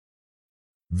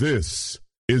This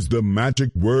is the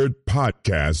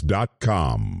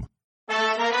magicwordpodcast.com.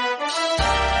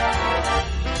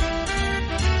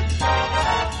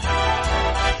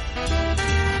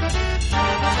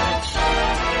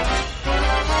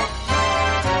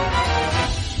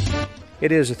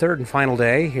 It is the third and final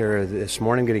day here this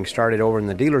morning, getting started over in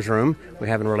the dealer's room. We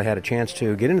haven't really had a chance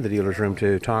to get into the dealer's room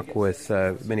to talk with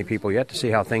many people yet to see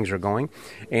how things are going.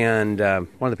 And one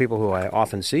of the people who I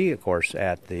often see, of course,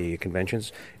 at the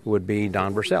conventions would be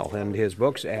Don Bursell and his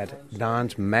books at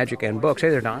Don's Magic and Books. Hey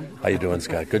there, Don. How you doing,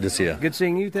 Scott? Good to see you. Good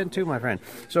seeing you then, too, my friend.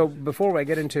 So before I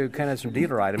get into kind of some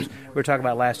dealer items, we were talking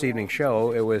about last evening's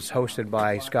show. It was hosted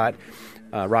by Scott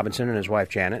Robinson and his wife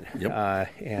Janet,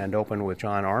 and opened with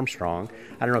John Armstrong.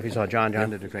 I don't know if you saw John. John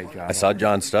did a great job. I saw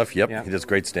John's stuff. Yep. He does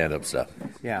great stand-up stuff.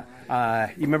 Yeah.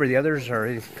 You remember the others, or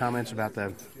any comments about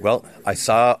the... Well, I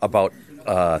saw about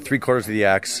three-quarters of the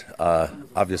acts.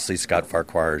 Obviously, Scott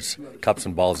Farquhar's Cups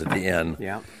and Balls at the end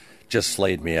just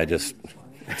slayed me. It's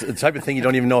the type of thing you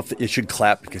don't even know if you should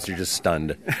clap because you're just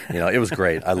stunned. It was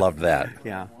great. I loved that.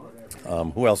 Yeah.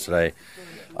 Who else did I...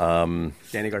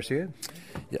 Danny Garcia?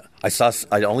 Yeah, I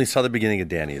only saw the beginning of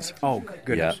Danny's. Oh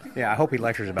goodness! Yeah, I hope he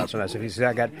lectures about some of that stuff. He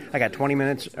said, "I got 20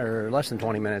 minutes or less than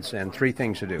 20 minutes and 3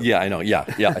 things to do." Yeah, I know. Yeah.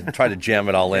 I tried to jam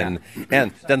it all in,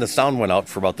 and then the sound went out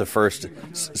for about the first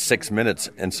 6 minutes,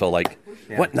 and so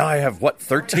what? Now I have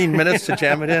 13 minutes to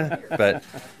jam it in? But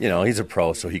he's a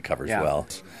pro, so he covers well.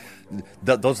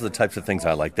 Those are the types of things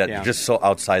I like. That just so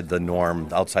outside the norm,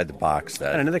 outside the box.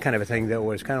 That and another kind of a thing that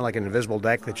was kind of like an invisible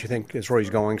deck that you think is where he's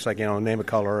going. It's like name a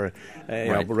color,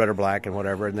 red or black and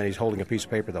whatever, and then he's holding a piece of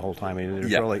paper the whole time. I mean,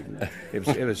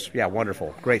 it was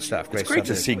wonderful, great stuff. It's great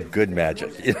to see good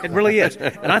magic. It really is.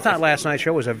 And I thought last night's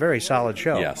show was a very solid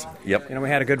show. Yes. Yep. We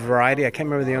had a good variety. I can't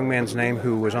remember the young man's name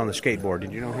who was on the skateboard.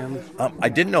 Did you know him? I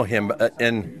didn't know him,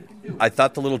 and I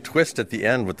thought the little twist at the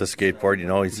end with the skateboard,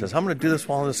 he says, I'm going to do this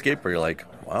while on the skateboard. You're like,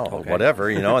 wow, whatever,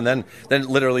 and then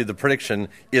literally the prediction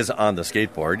is on the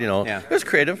skateboard, It was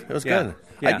creative. It was good.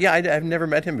 Yeah. I've never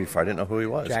met him before. I didn't know who he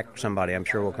was. Jack somebody. I'm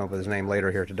sure we'll come up with his name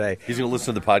later here today. He's going to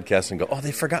listen to the podcast and go,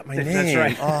 they forgot my name. That's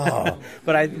right. Oh.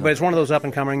 But it's one of those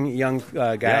up-and-coming young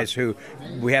guys who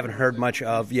we haven't heard much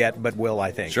of yet, but will,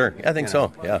 I think. Sure. I think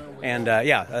so, yeah. And,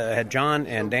 had John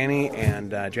and Danny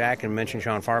and Jack, and mentioned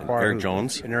Sean Farquhar. Eric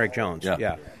Jones. And Eric Jones,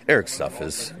 yeah. Eric's stuff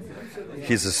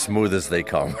he's as smooth as they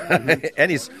come.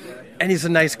 And he's a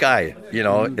nice guy,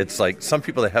 It's like some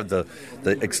people that have the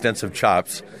extensive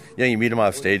chops, you meet them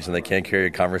off stage and they can't carry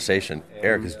a conversation.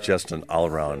 Eric is just an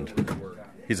all-around,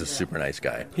 he's a super nice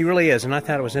guy. He really is, and I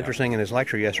thought it was interesting in his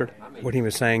lecture yesterday when he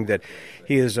was saying that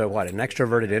he is, an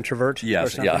extroverted introvert?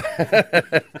 Yes, yeah.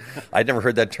 I'd never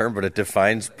heard that term, but it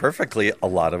defines perfectly a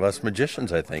lot of us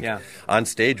magicians, I think. Yeah. On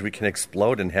stage, we can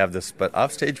explode and have this, but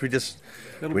off stage, we just...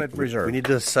 A little bit reserved. We need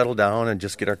to settle down and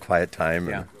just get our quiet time.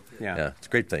 Yeah, it's a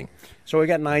great thing. So we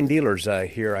got 9 dealers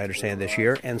here, I understand, this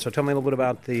year. And so tell me a little bit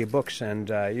about the books. And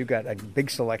you got a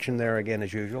big selection there, again,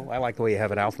 as usual. I like the way you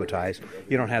have it alphabetized.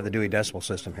 You don't have the Dewey Decimal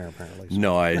System here, apparently. So.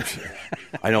 No, I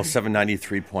know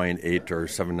 793.8 or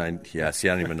 790. Yeah, see,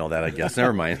 I don't even know that, I guess.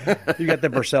 Never mind. You got the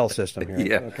Bursell system here.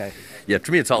 Yeah. Okay. Yeah,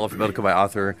 to me, it's all alphabetical by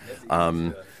author.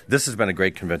 This has been a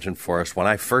great convention for us. When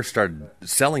I first started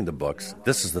selling the books,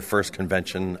 this is the first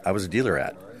convention I was a dealer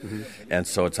at. Mm-hmm. And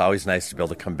so it's always nice to be able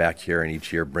to come back here and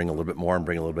each year bring a little bit more and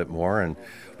bring a little bit more. And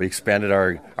we expanded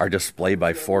our display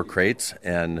by 4 crates,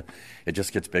 and it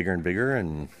just gets bigger and bigger.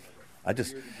 And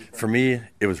for me,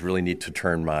 it was really neat to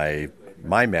turn my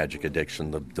magic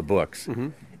addiction, the books,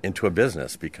 into a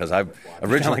business, because I've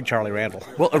originally like Charlie Randall.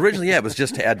 Well, originally, it was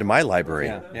just to add to my library.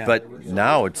 Yeah. But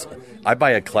now I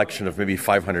buy a collection of maybe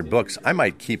 500 books. I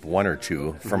might keep 1 or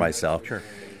 2 for myself. Sure.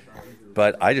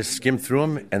 But I just skim through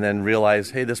them and then realize,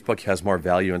 hey, this book has more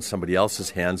value in somebody else's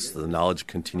hands. So the knowledge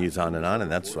continues on, and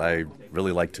that's what I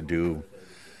really like to do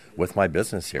with my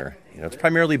business here. It's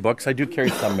primarily books. I do carry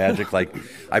some magic. Like,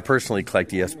 I personally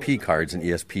collect ESP cards and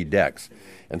ESP decks.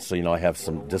 And so, I have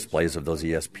some displays of those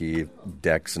ESP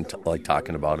decks and like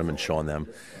talking about them and showing them.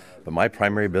 But my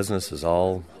primary business is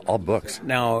all books.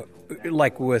 Now,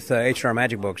 like with H&R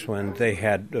Magic Books, when they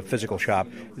had a physical shop,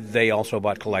 they also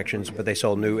bought collections, but they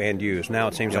sold new and used. Now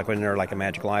it seems like when they're like a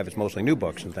Magic Live, it's mostly new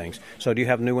books and things. So do you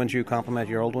have new ones you complement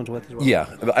your old ones with as well? Yeah,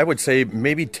 I would say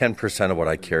maybe 10% of what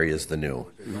I carry is the new.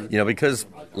 Mm-hmm. Because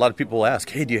a lot of people ask,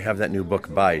 hey, do you have that new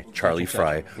book by Charlie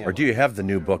Fry? Yeah. Or do you have the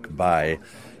new book by...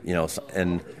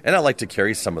 and I like to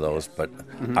carry some of those, but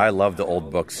I love the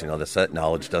old books. The set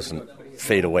knowledge doesn't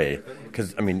fade away.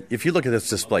 Because, if you look at this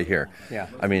display here,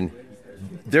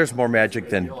 there's more magic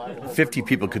than 50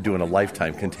 people could do in a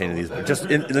lifetime containing these, just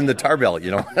in the tar belt,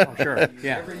 Oh, sure.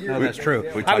 Yeah. No, that's true.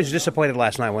 I was disappointed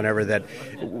last night whenever that,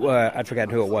 I'd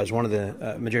forgotten who it was, one of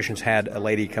the magicians had a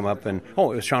lady come up and, it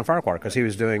was Sean Farquhar, because he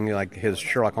was doing like his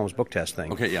Sherlock Holmes book test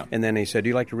thing. Okay, yeah. And then he said, do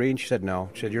you like to read? And she said, no.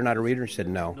 She said, you're not a reader? She said,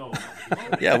 no.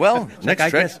 Yeah, well, next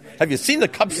trick. Have you seen the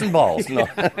cups and balls? No.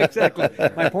 Exactly.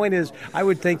 My point is, I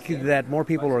would think that more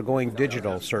people are going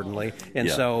digital, certainly. And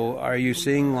so are you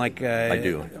seeing like... I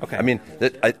do. Okay. I mean,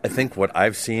 I think what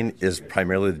I've seen is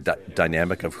primarily the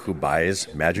dynamic of who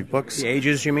buys magic books. The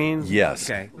ages, you mean? Yes.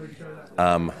 Okay.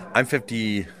 I'm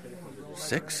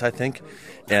 56, I think,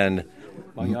 and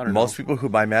most people who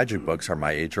buy magic books are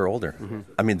my age or older. Mm-hmm.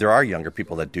 I mean, there are younger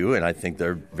people that do, and I think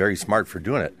they're very smart for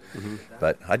doing it. Mm-hmm.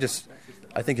 But I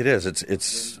think it is.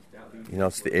 It's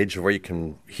the age where you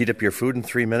can heat up your food in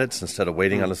 3 minutes instead of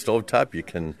waiting on a stovetop. You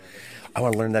can... I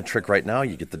want to learn that trick right now.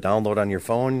 You get the download on your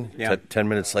phone. Yeah. 10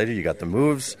 minutes later, you got the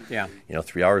moves. Yeah.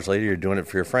 3 hours later, you're doing it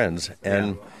for your friends.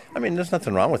 And, I mean, there's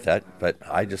nothing wrong with that. But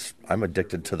I'm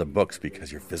addicted to the books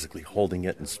because you're physically holding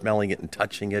it and smelling it and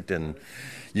touching it. And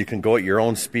you can go at your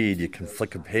own speed. You can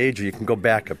flick a page or you can go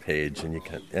back a page. And you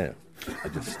can...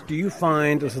 Do you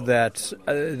find that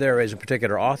there is a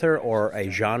particular author or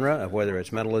a genre, of whether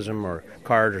it's mentalism or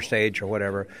card or stage or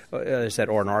whatever, or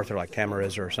an author like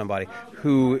Tamariz or somebody,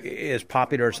 who is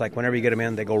popular? It's like whenever you get them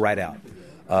in, they go right out.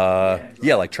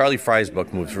 Like Charlie Fry's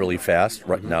book moves really fast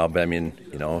right now. But I mean,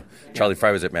 Charlie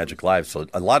Fry was at Magic Live, so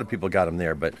a lot of people got him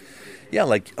there. But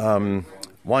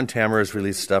Juan Tamariz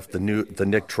released stuff. The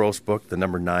Nick Trost book, the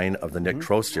number 9 of the Nick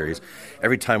Trost series.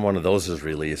 Every time one of those is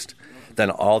released, then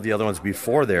all the other ones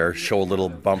before there show a little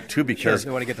bump too, because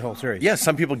they want to get the whole series. Yeah,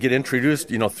 some people get introduced,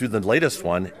 through the latest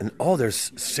one, and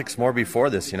there's 6 more before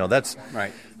this. That's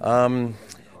right.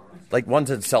 Like ones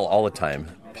that sell all the time.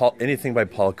 Anything by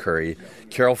Paul Curry,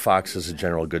 Carol Fox is a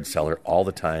general good seller all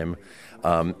the time.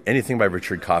 Anything by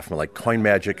Richard Kaufman, like Coin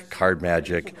Magic, Card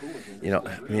Magic.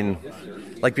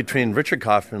 Like between Richard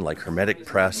Kaufman, like Hermetic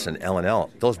Press, and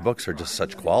L&L, those books are just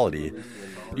such quality.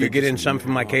 You get in some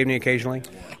from Mike Caveney occasionally?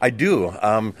 I do.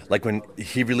 Like when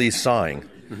he released Sawing.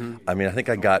 Mm-hmm. I mean, I think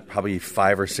I got probably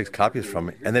 5 or 6 copies from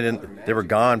it, and then they were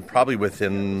gone probably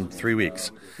within 3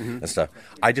 weeks and stuff.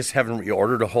 I just haven't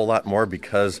reordered a whole lot more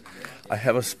because I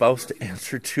have a spouse to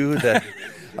answer to that.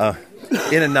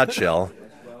 In a nutshell,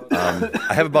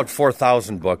 I have about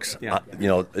 4,000 books,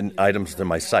 in items to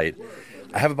my site.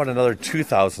 I have about another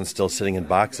 2,000 still sitting in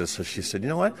boxes. So she said, you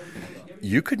know what?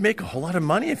 You could make a whole lot of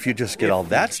money if you just get all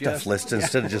that stuff listed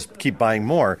instead of just keep buying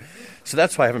more. So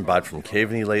that's why I haven't bought from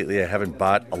Caveney lately. I haven't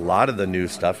bought a lot of the new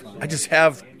stuff. I just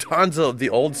have tons of the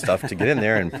old stuff to get in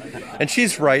there. And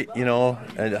she's right,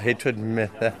 and I hate to admit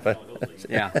that, but...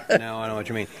 Yeah, no, I know what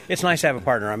you mean. It's nice to have a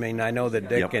partner. I mean, I know that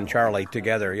Dick and Charlie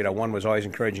together, one was always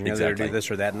encouraging the other to do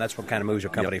this or that, and that's what kind of moves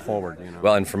your company forward.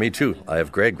 Well, and for me too, I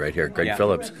have Greg right here, Greg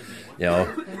Phillips.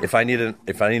 If I need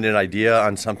an idea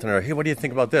on something, or hey, what do you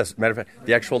think about this? Matter of fact,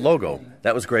 the actual logo,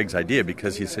 that was Greg's idea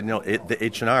because he said, the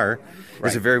H&R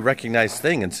is a very recognized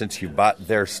thing, and since you bought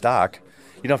their stock,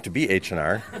 you don't have to be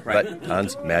H&R, but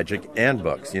Don's Magic and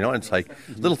books. It's like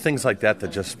little things like that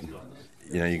just...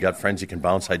 you got friends you can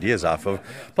bounce ideas off of.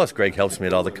 Plus, Greg helps me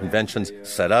at all the conventions,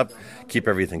 set up, keep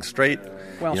everything straight.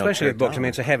 Well, especially with books. I mean,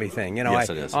 it's a heavy thing. Yes,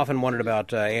 it is. I often wondered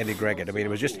about Andy Greggett. I mean, it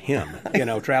was just him,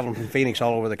 traveling from Phoenix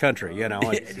all over the country,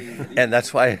 And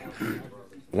that's why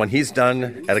when he's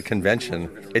done at a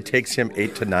convention, it takes him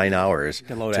 8 to 9 hours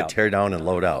to tear down and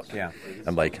load out. Yeah.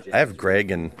 I'm like, I have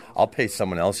Greg, and I'll pay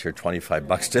someone else here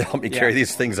 $25 to help me carry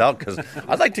these things out because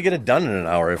I'd like to get it done in an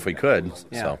hour if we could.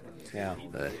 Yeah. So. Yeah.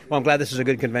 Well, I'm glad this is a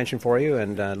good convention for you,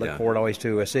 and look forward always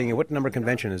to seeing you. What number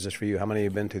convention is this for you? How many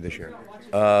have you been to this year?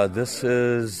 This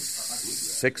is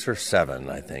 6 or 7,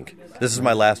 I think. This is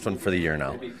my last one for the year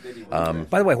now.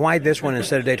 By the way, why this one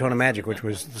instead of Daytona Magic, which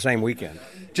was the same weekend?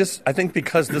 Just, I think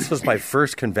because this was my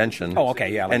first convention. Oh,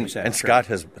 okay, yeah, like you said. And Scott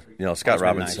has, Scott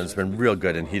Robinson has been real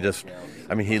good, and he just,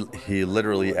 he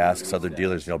literally asks other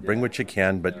dealers, bring what you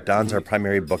can, but Don's our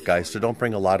primary book guy, so don't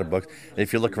bring a lot of books. And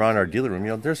if you look around our dealer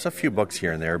room, there's a few books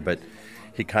here and there, but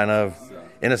he kind of,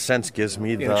 in a sense, gives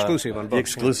me the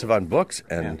exclusive on books,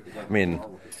 and I mean,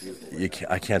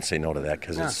 I can't say no to that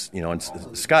because it's,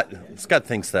 and Scott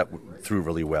thinks that through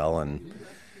really well, and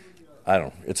I don't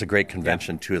know. It's a great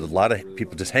convention, too. A lot of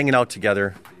people just hanging out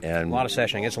together. And a lot of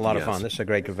sessioning. It's a lot of fun. This is a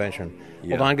great convention.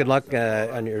 Well, Don, good luck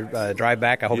on your drive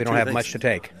back. I hope you don't have much to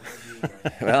take.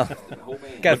 Well,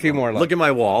 got a few more left. Look at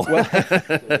my wall.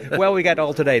 Well, we got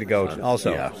all today to go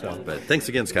also. Yeah, but thanks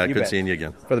again, Scott. Good seeing you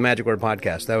again. For the Magic Word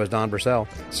Podcast, that was Don Purcell.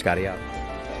 Scotty out.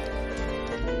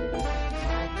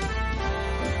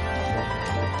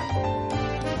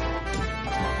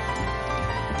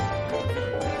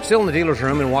 still in the dealer's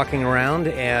room and walking around,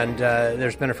 and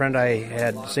there's been a friend I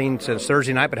had seen since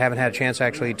Thursday night, but haven't had a chance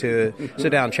actually to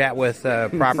sit down and chat with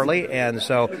properly. And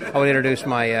so I would introduce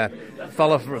my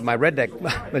my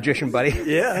redneck magician buddy.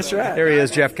 Yeah, that's right. Here he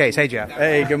is, Jeff Case. Hey, Jeff.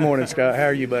 Hey, good morning, Scott. How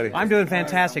are you, buddy? I'm doing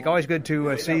fantastic. Always good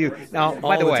to see you. Now,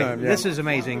 by the way, time, yeah. This is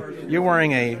amazing. You're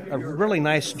wearing a really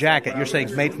nice jacket. You're saying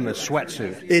it's made from a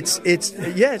sweatsuit.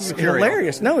 It's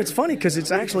hilarious. No, it's funny because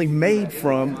it's actually made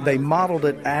from, they modeled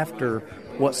it after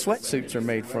what sweatsuits are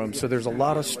made from. So there's a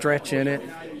lot of stretch in it,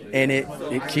 and it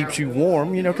keeps you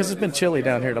warm, because it's been chilly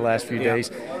down here the last few days.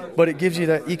 But it gives you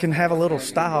that, you can have a little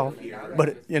style,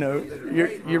 but,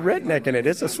 you're rednecking it.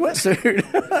 It's a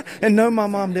sweatsuit. And no, my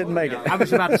mom didn't make it. I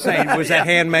was about to say, was that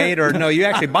handmade, or no, you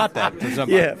actually bought that from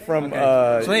somebody? Yeah, from...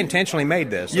 Okay. So they intentionally made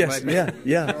this. Yes,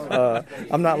 yeah.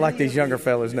 I'm not like these younger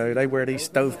fellas, no. They wear these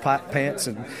stovepipe pants,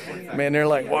 and, man, they're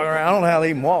like, well, I don't know how they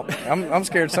even walk. I'm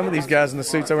scared some of these guys in the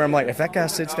suits over, I'm like, if that guy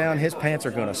sits down, his pants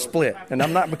are going to split. And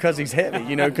I'm not because he's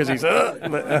heavy, because he's,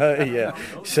 yeah.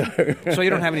 So you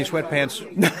don't have any sweatpants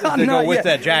to go with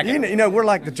that jacket? We're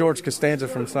like the George Costanza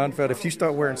from Seinfeld. If you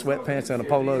start wearing sweatpants and a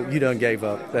polo, you done gave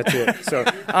up. That's it. So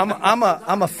I'm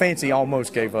a fancy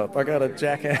almost gave up. I got a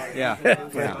jacket. Yeah.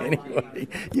 Anyway,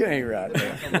 you ain't right,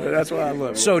 man. That's why I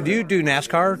love it. So do you do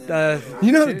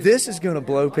NASCAR? This is going to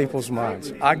blow people's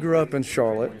minds. I grew up in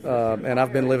Charlotte, and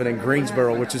I've been living in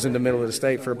Greensboro, which is in the middle of the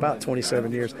state, for about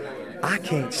 27 years. I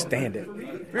can't stand it.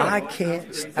 Really? I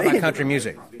can't stand it. How about country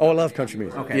music? Oh, I love country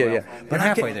music. Okay, Yeah. But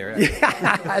halfway there.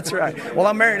 Yeah, that's right. Well,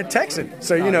 I'm married a Texan,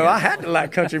 so, I had to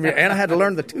like country music, and I had to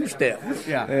learn the two-step.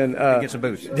 Yeah, and get some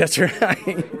boost. That's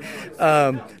right.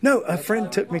 No, a friend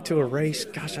took me to a race.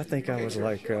 Gosh, I think I was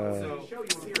like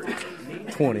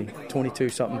 22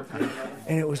 something.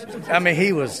 And it was,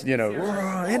 he was,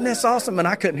 isn't this awesome? And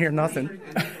I couldn't hear nothing.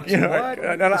 And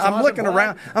I'm looking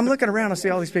around. I'm looking around. I see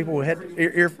all these people with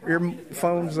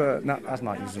earphones. I'm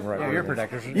not using the right word. Ear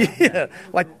protectors. Yeah,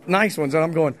 like nice ones. And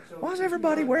I'm going, why is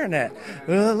everybody wearing that?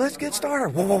 Let's get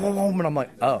started. Whoa, whoa, whoa, whoa. And I'm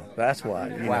like, oh, that's why.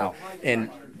 Wow. And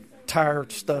tire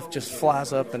stuff just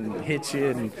flies up and hits you.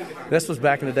 And this was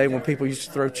back in the day when people used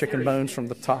to throw chicken bones from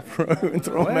the top row and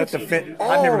throw them at the fence.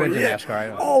 I've never been to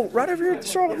NASCAR. Oh, right over here at the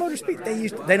Charlotte Motor Speed,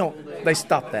 they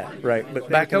stopped that, right? But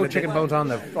back in the chicken bones on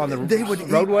the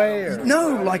roadway? Or?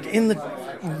 No, like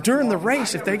during the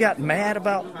race, if they got mad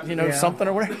about something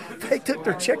or whatever, they took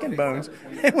their chicken bones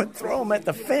and would throw them at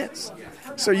the fence.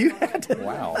 So you had to.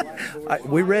 Wow.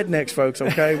 We rednecks, folks.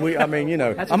 Okay.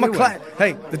 I'm a class.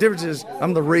 Hey, the difference is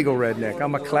I'm the regal redneck.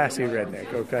 I'm a classy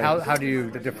redneck. Okay. How do you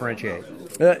differentiate?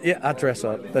 I dress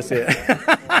up. That's it.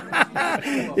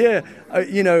 Yeah. I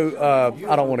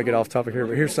don't want to get off topic here,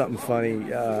 but here's something funny.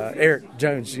 Eric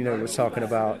Jones, was talking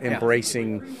about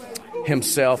embracing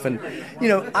himself, and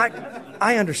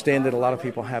I understand that a lot of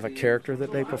people have a character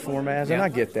that they perform as, and I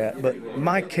get that. But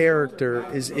my character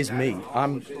is me.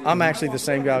 I'm actually the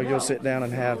same guy you'll sit down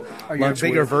and have. Are you a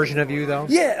bigger version of you, though?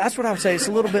 Yeah, that's what I would say. It's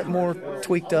a little bit more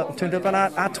tweaked up and tuned up, and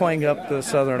I twang up the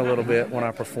Southern a little bit when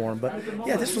I perform. But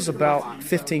yeah, this was about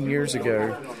 15 years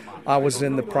ago. I was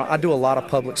I do a lot of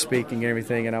public speaking and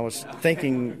everything, and I was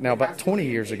thinking now about 20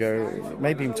 years ago,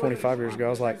 maybe even 25 years ago, I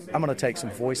was like, I'm going to take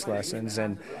some voice lessons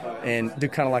and do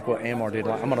kind of like what Amar did.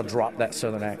 Like, I'm going to drop that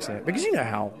Southern accent, because you know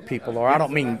how people are. I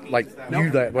don't mean like you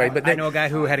that way, but I know a guy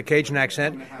who had a Cajun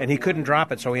accent, and he couldn't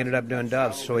drop it, so he ended up doing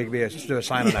doves, so he could do a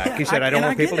silent act. He said, I don't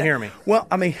want people to hear me. Well,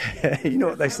 you know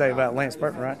what they say about Lance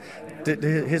Burton, right?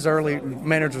 His early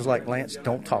manager was like, Lance,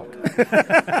 don't talk.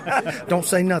 Don't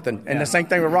say nothing. And the same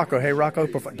thing with Rocco. Hey, Rocco,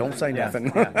 don't say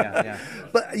nothing. Yeah.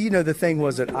 But, the thing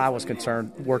was that I was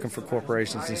concerned working for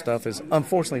corporations and stuff is,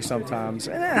 unfortunately, sometimes,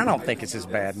 and I don't think it's as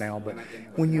bad now, but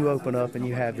when you open up and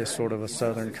you have this sort of a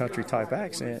Southern country type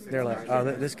accent, they're like, oh,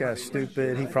 this guy's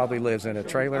stupid. He probably lives in a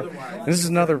trailer. And this is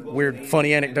another weird,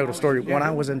 funny anecdotal story. When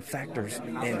I was in Factors,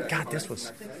 and God, this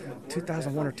was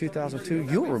 2001 or 2002,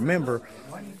 you'll remember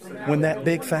when that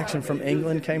big faction from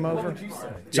England came over.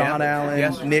 John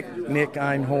Allen, Nick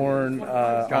Einhorn,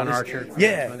 John Archer.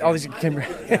 Yeah, all these came.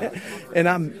 And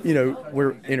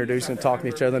we're introducing and talking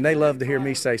to each other, and they love to hear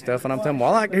me say stuff, and I'm telling them,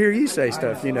 well, I like to hear you say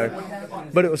stuff,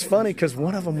 But it was funny because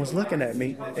one of them was looking at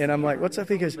me, and I'm like, what's up?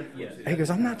 He goes,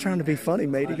 I'm not trying to be funny,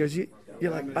 mate. He goes, you're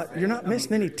like, you're not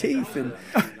missing any teeth, and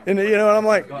I'm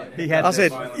like, I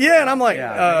said, yeah, and I'm like,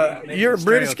 you're a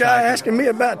British guy asking me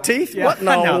about teeth? What in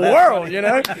the world,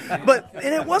 But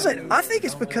and it wasn't. I think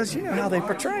it's because how they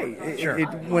portray it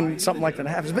when something like that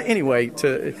happens. But anyway,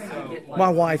 my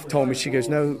wife told me, she goes,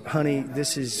 no, honey,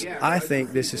 I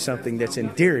think this is something that's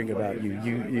endearing about you.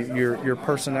 Your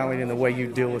personality and the way you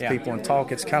deal with people and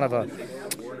talk. It's kind of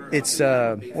it's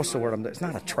what's the word? It's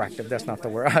not attractive. That's not the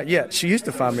word. Yeah, she used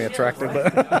to find me attractive,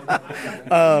 but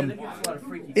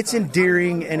it's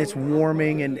endearing and it's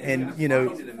warming, and you know,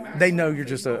 they know you're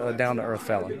just a down to earth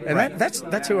fella, and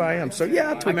that's who I am. So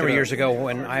yeah, I remember years ago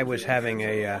when I was having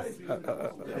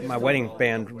my wedding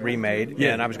band remade,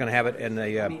 and I was going to have it in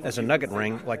as a nugget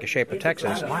ring, like a shape of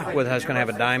Texas. I was going to have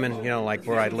a diamond, you know, like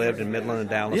where I lived in Midland and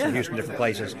Dallas and Houston, different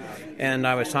places. And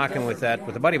I was talking with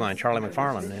a buddy of mine, Charlie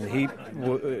McFarland, and he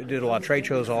did a lot of trade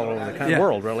shows all over the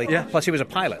world, really. Yeah. Plus, he was a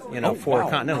pilot, you know, for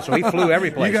Continental, so he flew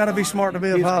every place. You got to be smart to be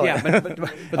a pilot. Yeah,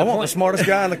 but I want the smartest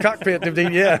guy in the cockpit to be.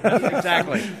 Yeah,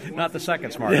 exactly. Not the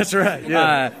second smartest. That's right.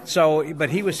 Yeah. But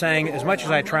he was saying, as much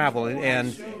as I travel,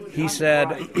 and he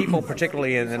said people,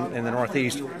 particularly in the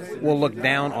Northeast, will look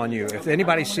down on you. If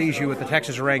anybody sees you with the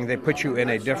Texas ring, they put you in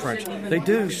a different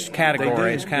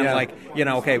category. It's kind of like, you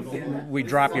know, okay, we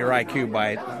drop your IQ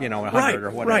by, you know, 100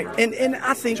 or whatever. Right, and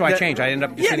I think so. I changed. I ended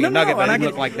up just getting a nugget, but I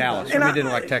didn't look like Dallas. And I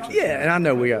didn't look like Texas. Yeah, and I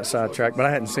know we got sidetracked, but I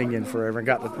hadn't seen you in forever and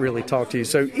got to really talk to you.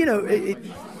 So, you know,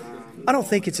 I don't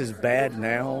think it's as bad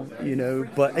now, you know,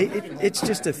 but it's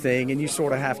just a thing, and you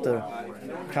sort of have to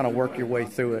kind of work your way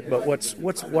through it. But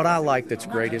what I like that's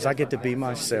great is I get to be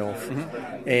myself,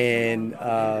 and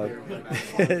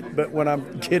but when I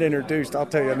get introduced, I'll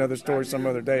tell you another story some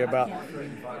other day about.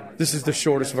 This is the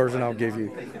shortest version I'll give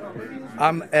you.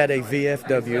 I'm at a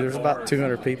VFW. There's about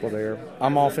 200 people there.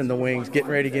 I'm off in the wings, getting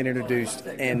ready to get introduced,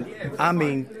 and I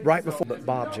mean, right before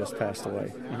Bob just passed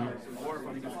away.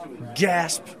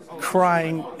 Gasp,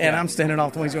 crying, and I'm standing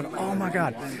off the wings going, oh my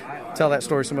God. Tell that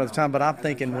story some other time, but I'm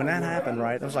thinking when that happened,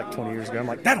 right, that was like 20 years ago, I'm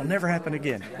like, that'll never happen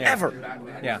again. Yeah.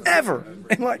 Ever.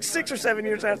 And like 6 or 7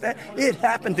 years after that, it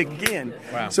happened again.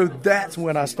 Wow. So that's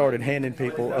when I started handing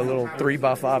people a little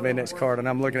 3x5 index card, and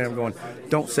I'm looking at them going,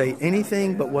 don't say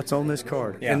anything but what's on this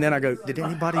card. Yeah. And then I go, did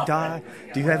anybody die?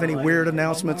 Do you have any weird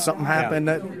announcements? Something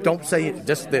happened? Don't say it,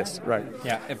 just this. Right.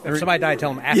 Yeah. If somebody died,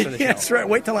 tell them after the show. That's right.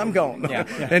 Wait till I'm gone. Yeah.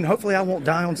 And hopefully I won't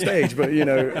die on stage, but you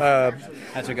know.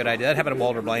 That's a good idea. That happened to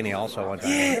Walter Blaney also one time.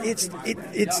 Yeah, it's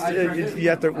you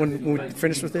have to, when we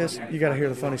finish with this, you got to hear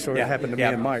the funny story that happened to me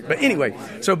and Mike. But anyway,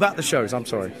 so about the shows, I'm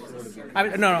sorry. I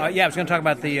was going to talk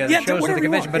about the shows at the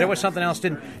convention, but there was something else.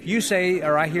 Didn't you say,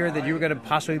 or I hear that you were going to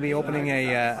possibly be opening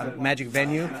a magic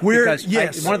venue? Because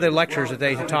one of the lectures that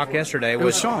they talked yesterday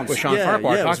was Sean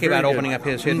Farquhar talking about opening up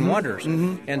his hidden wonders,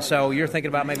 and so you're thinking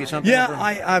about maybe something. Yeah,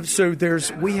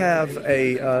 we have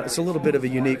it's a little bit of a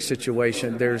unique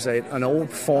situation. There's an old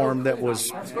farm that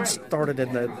was started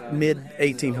in the mid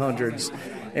 1800s.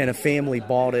 And a family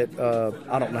bought it.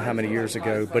 I don't know how many years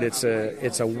ago, but it's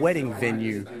a wedding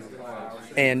venue,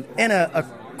 and a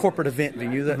corporate event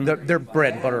venue. Their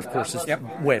bread and butter, of course, is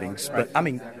weddings. Right. But I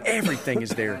mean, everything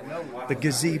is there. The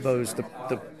gazebos,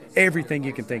 the everything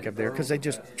you can think of there, because they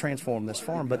just transformed this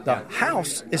farm. But the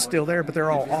house is still there, but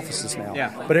they're all offices now.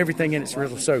 Yeah. But everything in it's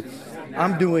original. So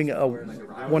I'm doing a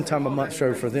one-time-a-month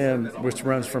show for them, which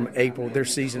runs from April. Their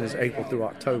season is April through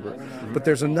October. But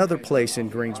there's another place in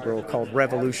Greensboro called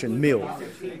Revolution Mill.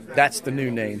 That's the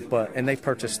new name. And they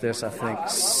purchased this, I think,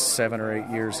 7 or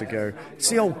 8 years ago. It's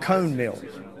the old Cone Mill.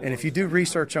 And if you do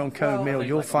research on Cone Mill,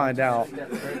 you'll find out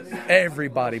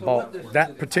everybody bought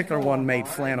that particular one made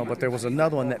flannel, but there was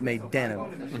another one that made denim,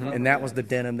 and that was the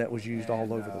denim that was used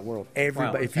all over the world.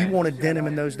 Everybody, if you wanted denim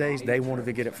in those days, they wanted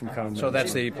to get it from Cone Mill. So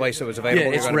that's the place that was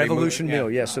available. Yeah, it's Revolution Mill.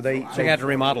 Yeah, so they had to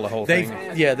remodel the whole thing.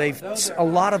 A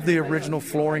lot of the original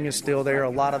flooring is still there.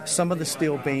 Some of the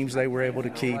steel beams they were able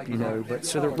to keep, you know.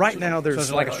 But right now there's. So is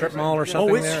it like a strip mall or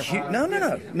something? Oh, it's huge.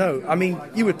 No. I mean,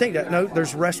 you would think that. No,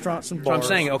 there's restaurants and bars. So I'm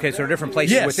saying. Okay, so there are different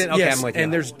places within. Okay, yes, I'm with you.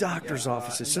 And there's doctors'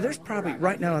 offices. So there's probably,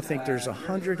 right now, I think there's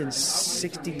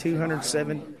 160,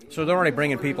 207. So they're already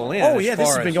bringing people in. Oh, yeah,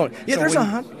 this has been going. Yeah, there's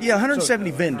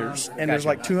 170 vendors, and there's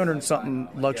like 200 and something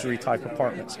luxury type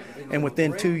apartments. And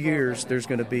within 2 years, there's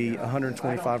going to be a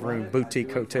 125-room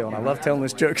boutique hotel. And I love telling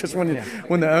this joke because when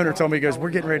the owner told me, he goes, we're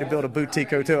getting ready to build a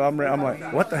boutique hotel, I'm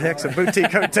like, what the heck's a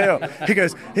boutique hotel? He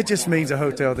goes, it just means a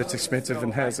hotel that's expensive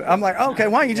and has. I'm like, okay,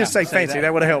 why don't you just say fancy?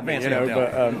 That would have helped me, you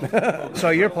know. But, so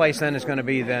your place then is going to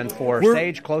be then for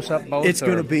stage, close-up, both? It's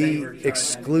going to be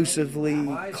exclusively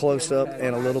close-up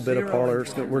and a little bit of parlor.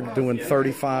 We're doing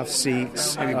 35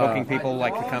 seats. Are you booking people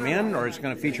like to come in, or is it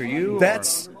going to feature you?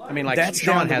 I mean, like that's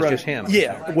Sean down the has road. just him.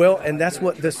 Yeah, well, and that's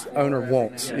what this owner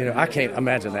wants. I can't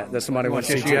imagine that somebody wants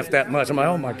to see Jeff that much. I'm like,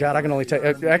 oh my God, I can only take.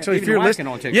 Actually, if you're listening,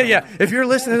 if you're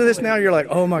listening to this now, you're like,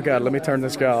 oh my God, let me turn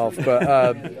this guy off. But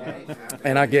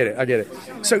and I get it.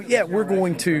 So yeah, we're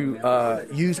going to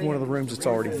use one of the rooms that's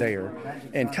already there,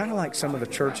 and kind of like some of the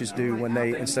churches do when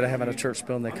they, instead of having a church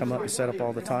building, they come up and set up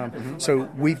all the time. Mm-hmm. So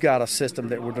we've got a system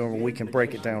that we're doing where we can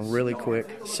break it down really quick,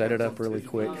 set it up really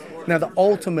quick. Now the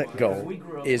ultimate goal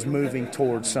is moving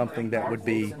towards something that would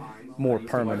be more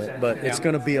permanent, but it's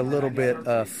going to be a little bit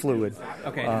fluid.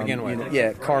 Okay, to begin with.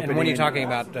 Carpeting. And when you're talking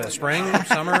about spring,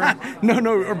 summer? No,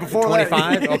 or before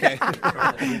 25? That. Okay.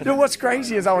 What's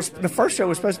crazy is the first show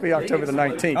was supposed to be October the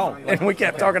 19th. Oh. And we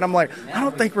kept talking. I'm like, I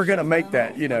don't think we're going to make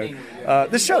that,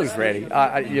 The show's ready,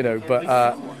 but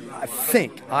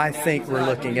I think we're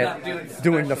looking at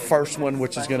doing the first one,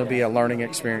 which is going to be a learning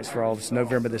experience for all of us,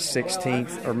 November the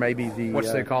 16th, or maybe the... What's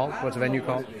it called? What's the venue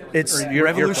called? It's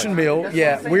Revolution Mill.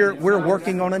 Yeah, we're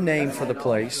working on a name for the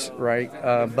place, right?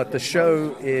 But the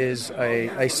show is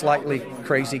a slightly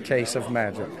crazy case of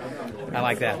magic. I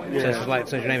like that. Yeah.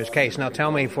 Since your name is Case. Now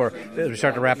tell me, as we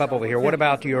start to wrap up over here, what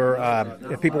about your,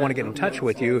 if people want to get in touch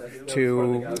with you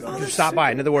to stop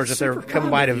by? In other words, if they're coming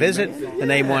by to visit and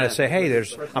they want to say, hey,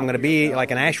 I'm going to be like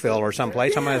in Asheville or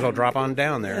someplace, I might as well drop on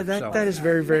down there. Yeah, that is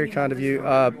very, very kind of you.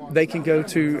 They can go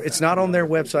to, it's not on their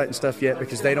website and stuff yet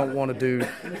because they don't want to do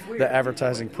the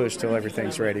advertising push till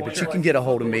everything's ready. But you can get a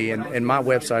hold of me, and my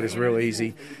website is real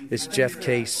easy. It's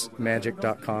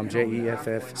jeffcasemagic.com,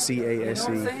 JEFFCASE,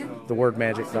 the word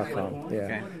magic.com. Yeah.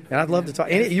 Okay. And I'd love to talk.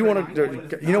 And you want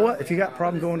to, you know what? If you got a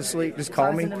problem going to sleep, just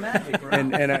call me.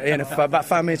 And if about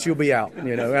 5 minutes, you'll be out,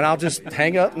 and I'll just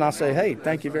hang up and I'll say, hey,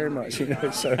 thank you very much.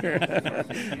 So,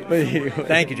 but anyway.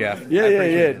 Thank you, Jeff.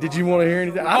 Yeah. Did you want to hear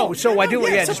anything? So I do.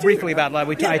 Yeah, just briefly about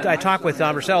I talked with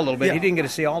Don Purcell a little bit. Yeah. He didn't get to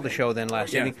see all the show then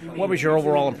last evening. What was your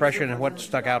overall impression and what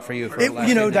stuck out for you?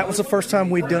 That was the first time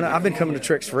we'd done it. I've been coming to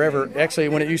TRICS forever. Actually,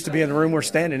 when it used to be in the room we're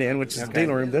standing in, which is the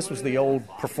dealer room, this was the old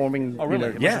performing. Oh,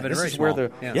 really?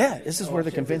 This is where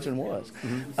the convention was.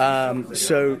 Mm-hmm.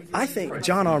 So I think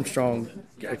John Armstrong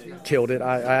killed it.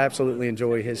 I absolutely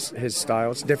enjoy his style.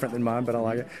 It's different than mine, but I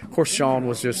like it. Of course, Sean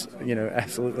was just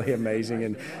absolutely amazing,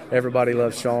 and everybody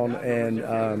loves Sean. And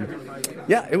I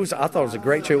thought it was a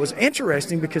great show. It was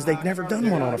interesting because they've never done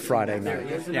one on a Friday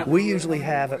night. Yeah. We usually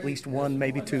have at least one,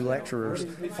 maybe two lecturers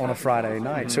on a Friday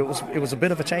night. So it was a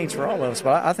bit of a change for all of us,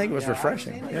 but I think it was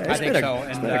refreshing. Yeah, I think so.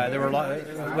 And there were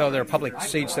there are public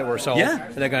seats that were sold. Yeah,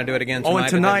 they're going to do it again tonight. Oh, and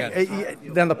tonight,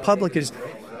 then the public is.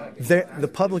 The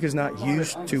public is not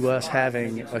used to us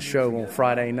having a show on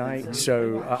Friday night,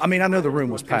 so I know the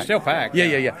room was packed. It's still packed.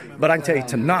 Yeah. But I can tell you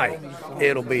tonight,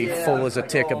 it'll be full as a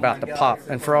tick about to pop.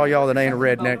 And for all y'all that ain't a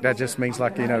redneck, that just means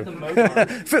look it up.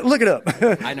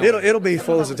 I know. It'll be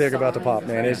full as a tick about to pop,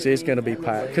 man. It's going to be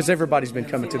packed because everybody's been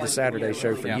coming to the Saturday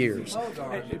show for years.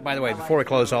 By the way, before we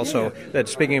close, also that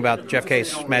speaking about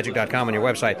jeffcasemagic.com on your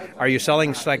website, are you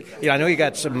selling I know you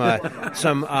got some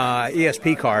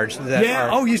ESP cards that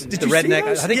are. Did the you redneck. See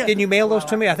those? I think didn't you mail those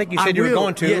to me? I think you said you were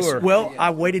going to. Yes. Or? Well, I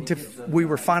waited to. We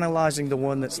were finalizing the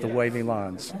one that's the wavy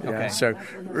lines. Yeah. Okay. So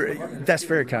that's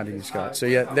very kind of you, Scott. So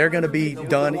they're going to be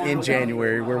done in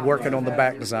January. We're working on the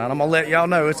back design. I'm gonna let y'all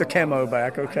know it's a camo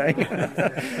back, okay?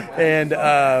 And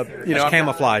it's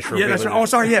camouflage for. Yeah, that's right. Oh,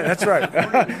 sorry. Yeah, that's right.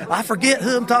 I forget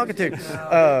who I'm talking to.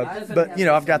 But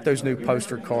I've got those new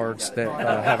poster cards that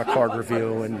have a card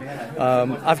reveal, and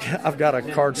I've got a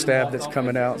card stab that's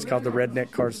coming out. It's called the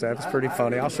Redneck Card Stab. It's pretty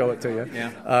funny. I'll show it to you.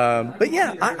 Yeah. But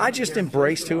I just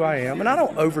embraced who I am, and I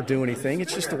don't overdo anything.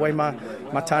 It's just the way my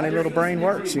tiny little brain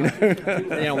works, we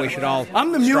should all.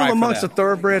 I'm the mule amongst the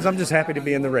thoroughbreds. I'm just happy to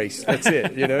be in the race. That's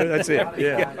it. That's it.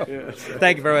 Yeah.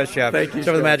 Thank you very much, Jeff. Thank you.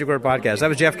 For the Magic Word Podcast. That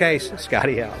was Jeff Case,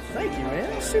 Scotty Howe. Thank you,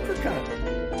 man. Super kind.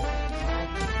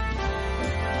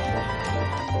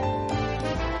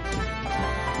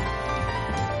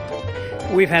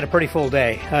 We've had a pretty full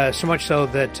day, so much so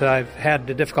that I've had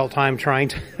a difficult time trying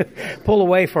to pull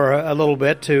away for a little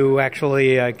bit to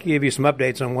actually give you some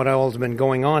updates on what all has been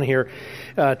going on here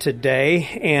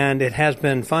today, and it has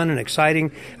been fun and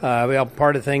exciting.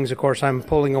 Part of things, of course, I'm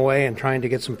pulling away and trying to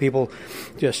get some people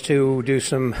just to do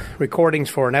some recordings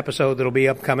for an episode that'll be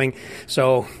upcoming,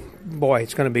 so boy,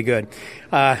 it's going to be good.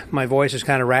 My voice is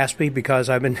kind of raspy because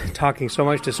I've been talking so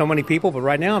much to so many people, but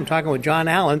right now I'm talking with John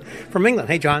Allen from England.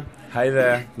 Hey, John. Hey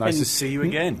there. Nice to see you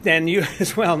again. And you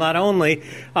as well, not only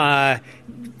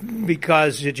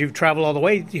because you've traveled all the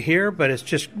way here, but it's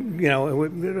just,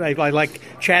 I like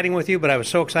chatting with you, but I was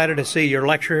so excited to see your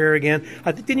lecture here again.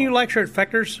 Didn't you lecture at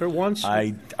Fechter's once?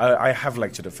 I have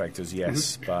lectured at Fechter's,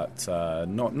 yes, but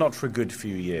not for a good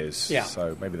few years. Yeah.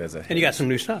 So maybe there's a hint. And you got some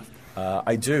new stuff.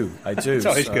 I do. It's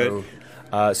always good.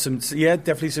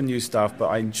 Definitely some new stuff, but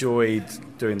I enjoyed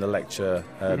doing the lecture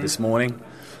this morning.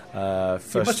 You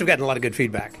must have gotten a lot of good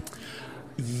feedback.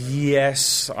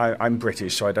 Yes, I'm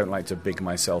British, so I don't like to big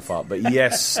myself up. But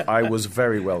yes, I was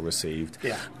very well received.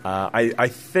 Yeah. I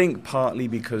think partly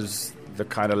because the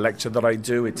kind of lecture that I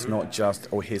do, it's not just,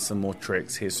 here's some more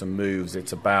tricks, here's some moves.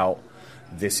 It's about,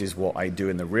 this is what I do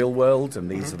in the real world, and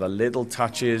these are the little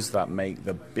touches that make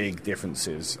the big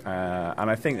differences. And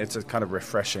I think it's a kind of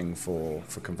refreshing for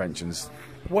conventions.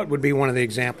 What would be one of the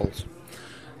examples?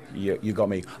 You got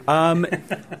me.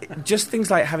 Just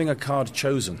things like having a card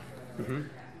chosen.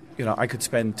 I could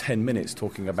spend 10 minutes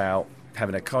talking about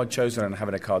having a card chosen and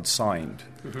having a card signed.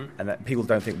 And that people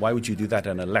don't think, why would you do that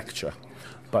in a lecture?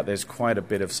 But there's quite a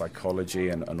bit of psychology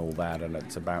and all that, and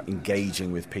it's about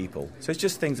engaging with people. So it's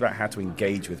just things about how to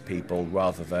engage with people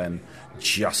rather than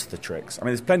just the tricks. I mean,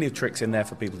 there's plenty of tricks in there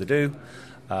for people to do.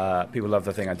 People love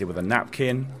the thing I did with a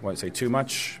napkin. Won't say too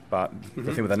much, but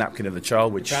the thing with the napkin of the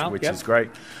child, which is great.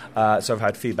 So I've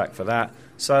had feedback for that.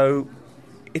 So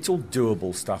it's all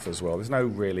doable stuff as well. There's no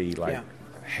really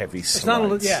heavy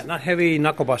slides. It's not heavy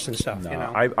knuckle busting stuff. No,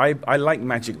 I like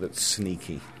magic that's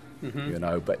sneaky,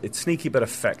 but it's sneaky but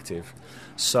effective.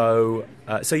 So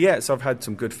I've had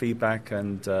some good feedback,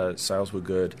 and sales were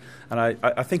good, and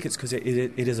I think it's because it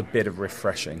is a bit of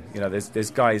refreshing.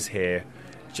 There's guys here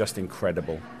just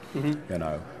incredible,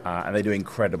 and they do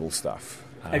incredible stuff.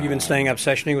 Have you been staying up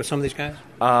sessioning with some of these guys?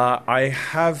 I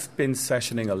have been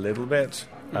sessioning a little bit.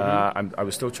 I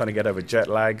was still trying to get over jet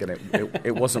lag, and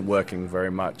it wasn't working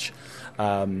very much.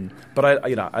 But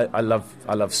I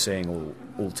love seeing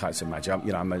all types of magic.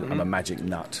 I'm a magic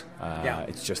nut.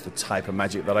 It's just the type of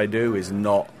magic that I do is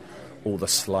not all the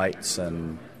sleights,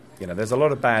 and there's a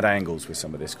lot of bad angles with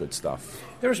some of this good stuff.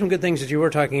 There were some good things that you were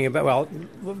talking about. Well,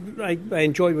 I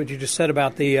enjoyed what you just said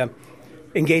about the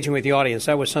engaging with the audience.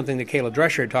 That was something that Kayla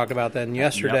Drescher talked about then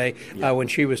yesterday when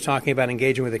she was talking about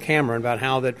engaging with the camera, and about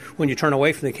how that when you turn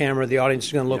away from the camera, the audience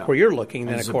is going to look where you're looking.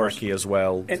 Then, and of course, Zabriskie as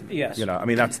well. Yes,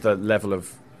 that's the level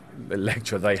of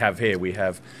lecture they have here. We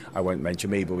have, I won't mention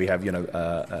me, but we have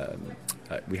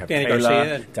we have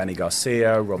Danny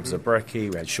Garcia, Rob Zabriskie,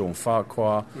 we had Sean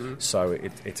Farquhar. So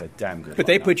it's a damn good. But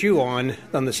they put you on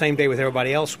the same day with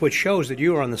everybody else, which shows that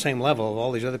you are on the same level of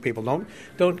all these other people.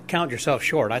 Don't count yourself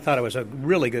short. I thought it was a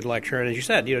really good lecture, and as you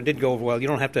said, it did go over well. You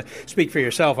don't have to speak for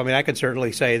yourself. I mean, I could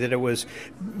certainly say that it was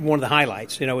one of the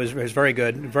highlights. It was very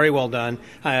good, very well done.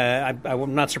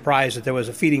 I'm not surprised that there was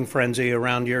a feeding frenzy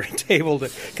around your table to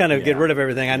kind of get rid of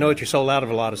everything. I know that you sold out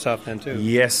of a lot of stuff then too.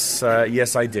 Yes,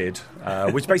 I did.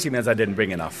 Which basically means I didn't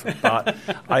bring enough. But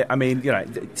I mean,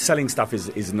 selling stuff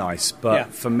is nice.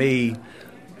 But for me,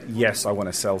 yes, I want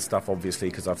to sell stuff, obviously,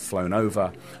 because I've flown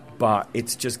over. But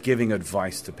it's just giving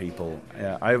advice to people.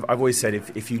 I've always said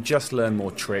if you just learn more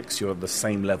tricks, you're at the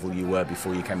same level you were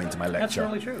before you came into my lecture.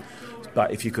 That's really true.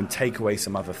 But if you can take away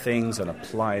some other things and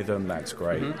apply them, that's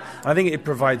great. I think it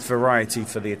provides variety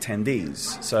for the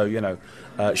attendees. So,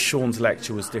 Sean's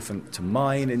lecture was different to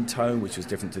mine in tone, which was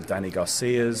different to Danny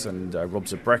Garcia's and Rob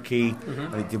Zabriskie.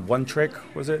 And he did one trick,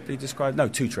 was it? He described? No,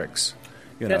 two tricks.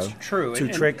 That's true. Two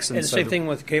tricks. And the same thing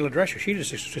with Kayla Drescher. She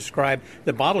just described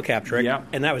the bottle cap trick,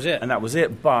 and that was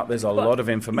it. But there's a lot of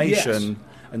information. Yes.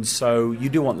 And so you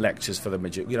do want lectures for the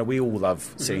magic. We all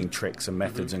love seeing tricks and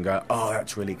methods and go, oh,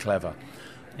 that's really clever.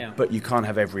 Yeah. But you can't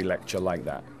have every lecture like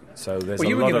that. So there's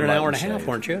you a were lot given of an hour and a half,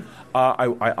 weren't you?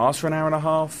 I asked for an hour and a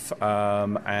half,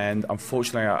 and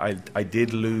unfortunately I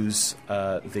did lose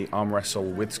the arm wrestle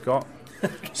with Scott.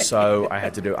 So I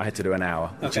had to do an hour,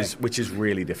 which is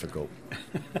really difficult.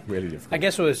 Really difficult. I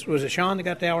guess was it Sean that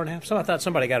got the hour and a half? I thought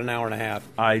somebody got an hour and a half.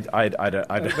 I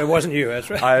don't. It wasn't you, that's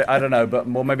right. I don't know, but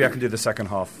maybe I can do the second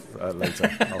half later.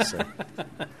 I'll see.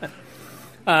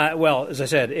 Well, as I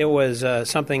said, it was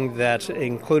something that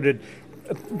included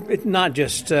not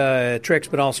just tricks,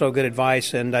 but also good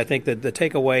advice. And I think that the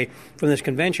takeaway from this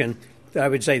convention, I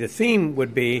would say the theme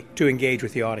would be to engage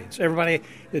with the audience. Everybody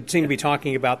seemed to be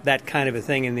talking about that kind of a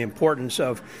thing and the importance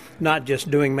of not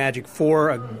just doing magic for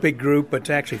a big group, but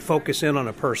to actually focus in on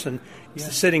a person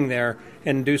sitting there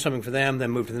and do something for them,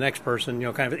 then move to the next person,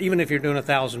 kind of, even if you're doing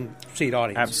 1,000-seat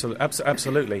audience.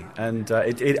 Absolutely. And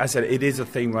I said it is a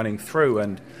theme running through,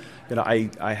 and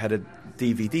I had a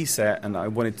DVD set, and I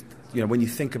wanted, when you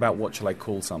think about what shall I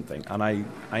call something, and I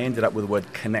ended up with the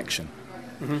word connection.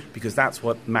 Mm-hmm. Because that's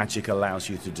what magic allows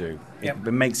you to do. It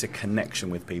makes a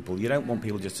connection with people. You don't want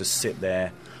people just to sit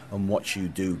there and watch you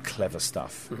do clever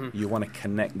stuff. Mm-hmm. You want to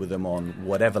connect with them on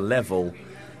whatever level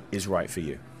is right for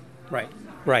you.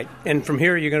 Right. And from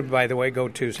here, you're going to, by the way, go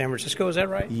to San Francisco. Is that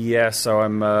right? Yeah. So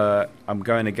I'm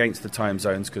going against the time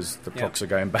zones because the clocks are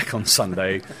going back on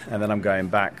Sunday, and then I'm going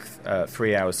back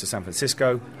 3 hours to San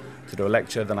Francisco to do a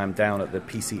lecture. Then I'm down at the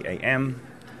PCAM.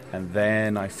 And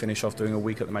then I finish off doing a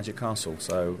week at the Magic Castle,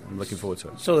 so I'm looking forward to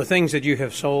it. So the things that you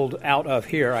have sold out of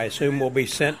here, I assume, will be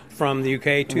sent from the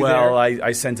UK to there? Well,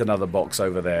 I sent another box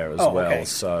over there as well, okay.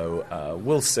 So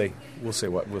we'll see.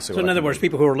 So in other words,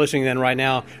 people who are listening then right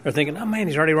now are thinking, oh, man,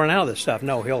 he's already run out of this stuff.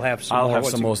 No, he'll have some more. I'll have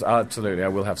some more. Absolutely, I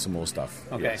will have some more stuff.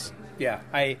 Okay. Yes. Yeah.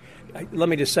 Let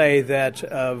me just say that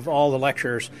of all the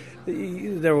lectures,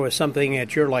 there was something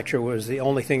at your lecture was the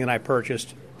only thing that I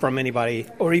purchased from anybody,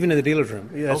 or even in the dealer's room.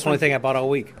 That's the only thing I bought all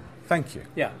week. Thank you.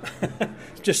 Yeah.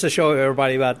 Just to show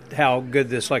everybody about how good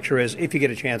this lecture is, if you get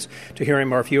a chance to hear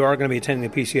him, or if you are going to be attending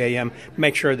the PCAM,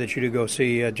 make sure that you do go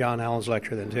see John Allen's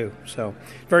lecture then, too. So,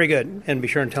 very good. And be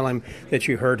sure and tell him that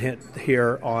you heard him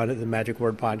here on the Magic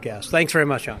Word Podcast. Thanks very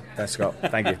much, John. Thanks, Scott.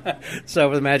 Thank you. So,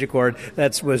 for the Magic Word,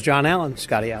 that was John Allen.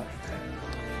 Scotty out.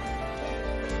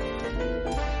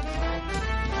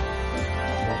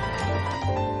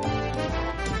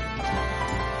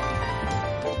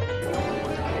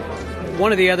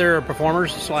 One of the other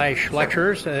performers /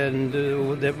 lecturers and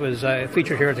that was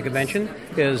featured here at the convention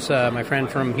is my friend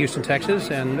from Houston,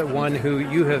 Texas, and one who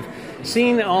you have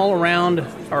seen all around,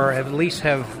 or at least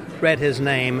have read his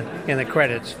name in the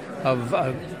credits of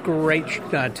great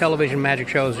television magic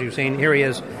shows you've seen. Here he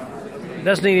is.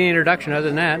 Doesn't need any introduction other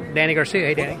than that. Danny Garcia.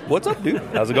 Hey, Danny. What's up, dude?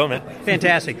 How's it going, man?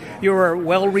 Fantastic. You were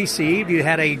well received. You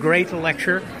had a great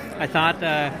lecture. I thought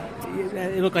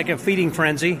it looked like a feeding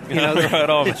frenzy, right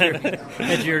on,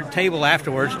 at your table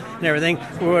afterwards and everything.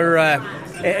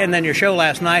 And then your show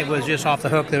last night was just off the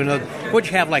hook. What'd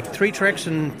you have, like 3 tricks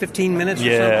in 15 minutes or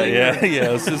something? Yeah.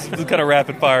 It was kind of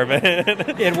rapid fire, man.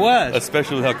 It was.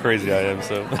 Especially how crazy I am.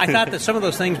 So I thought that some of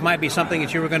those things might be something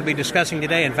that you were going to be discussing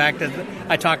today. In fact,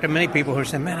 I talked to many people who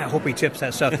said, man, I hope he tips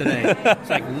that stuff today. It's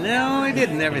like, no, he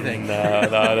didn't everything. No,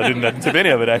 I didn't tip any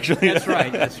of it, actually. That's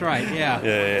right, yeah.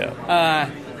 Yeah.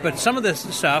 But some of this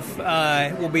stuff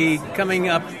will be coming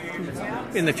up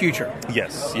in the future.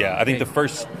 Yes, yeah. I think the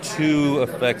first 2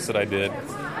 effects that I did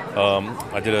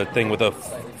a thing with a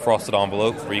frosted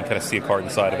envelope where you can kind of see a card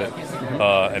inside of it.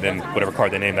 And then whatever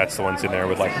card they name, that's the one's in there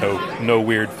with like no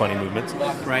weird, funny movements.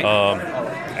 Right.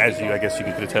 I guess you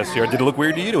could attest here. Did it look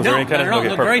weird to you? Was no, there any kind it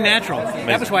looked very natural. Amazing.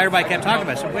 That was why everybody kept talking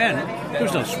about it. So, man, there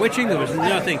was no switching. There was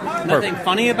nothing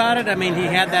funny about it. I mean, he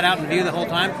had that out in view the whole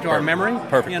time to our memory.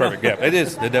 Perfect. Yeah, it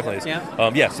is. It definitely is.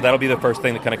 Yeah. So that'll be the first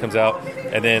thing that kind of comes out.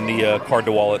 And then the card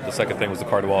to wallet. The second thing was the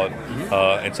card to wallet.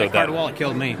 Mm-hmm. And so card to wallet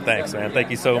killed me. Thanks, man. Thank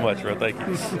you so much, bro. Thank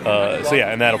you.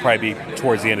 And that'll probably be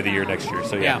towards the end of the year next year.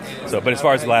 So, yeah. So, but as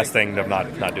far as the last thing, I'm not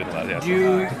doing that.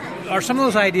 Yeah. Are some of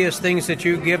those ideas things that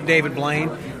you give David Blaine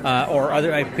or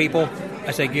other people?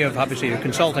 I say give, obviously you're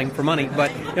consulting for money, but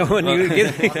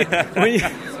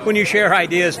when you share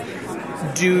ideas,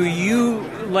 do you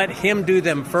let him do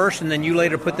them first and then you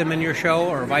later put them in your show,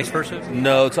 or vice versa?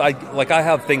 No, so I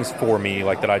have things for me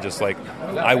that I just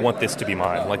I want this to be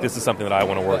mine. Like, this is something that I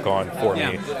want to work on for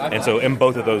me. And so, and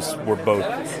both of those were both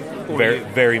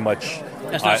very much.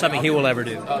 That's not something he will ever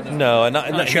do. No, and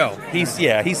not show. He's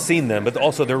seen them, but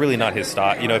also they're really not his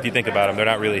style. If you think about them, they're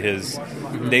not really his.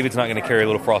 Mm-hmm. David's not going to carry a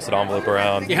little frosted envelope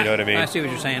around. Yeah, you know what I mean? I see what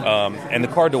you're saying. And the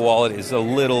card to wallet is a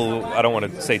little. I don't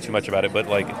want to say too much about it, but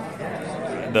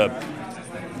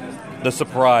the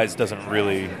surprise doesn't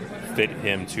really fit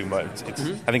him too much. It's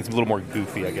I think it's a little more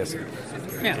goofy, I guess.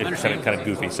 Yeah, it's kind of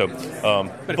goofy. So,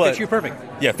 but it fits you perfect.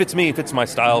 Yeah, it fits me. It fits my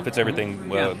style. It fits everything.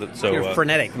 So you're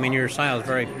frenetic. I mean, your style is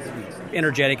very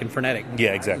energetic and frenetic.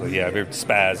 Yeah, exactly. Yeah, very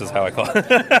spaz is how I call it.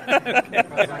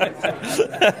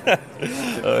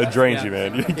 It drains you,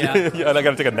 man. And I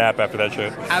got to take a nap after that show.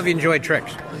 How have you enjoyed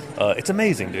TRICS? It's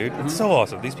amazing, dude. It's so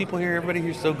awesome. These people here, everybody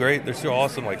here's so great. They're so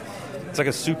awesome. It's like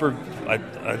a super. I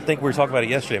think we were talking about it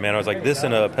yesterday, man. I was like, this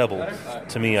and a Pebble.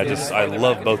 To me, I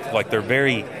love both. They're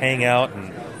very hang out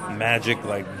and magic,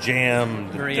 like jam.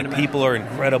 Very The intimate. people are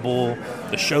incredible.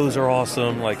 The shows are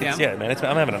awesome. Like, Yeah. man,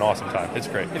 I'm having an awesome time. It's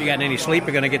great. Have you gotten any sleep?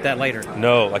 You're going to get that later.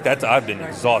 No, like I've been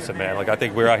exhausted, man. Like I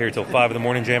think we were out here till 5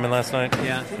 a.m. jamming last night.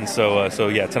 Yeah. And so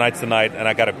yeah, tonight's the night, and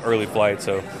I got an early flight,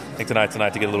 so I think tonight's the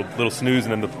night to get a little snooze,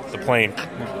 and then the plane.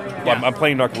 Yeah. I'm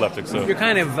playing narcoleptic, so. You're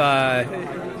kind of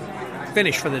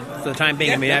finished for the time being.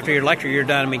 Yeah, I mean, yeah. after your lecture, you're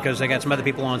done. I mean, because I got some other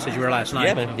people on since you were last night.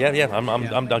 Yeah, man. Yeah.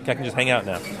 I'm done. I can just hang out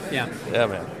now. Yeah. Yeah,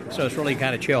 man. So it's really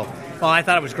kind of chill. Well, I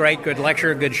thought it was great. Good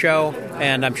lecture, good show,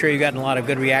 and I'm sure you gotten a lot of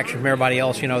good reaction from everybody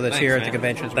else, that's Thanks, here at man. the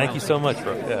convention as well. Thank you so much,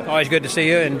 bro. Yeah. Always good to see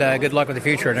you, and good luck with the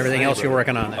future and everything else you're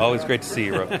working on. Always great to see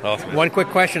you, bro. Awesome. One quick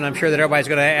question I'm sure that everybody's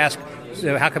going to ask,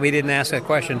 so how come he didn't ask that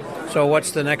question? So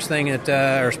what's the next thing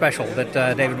or special that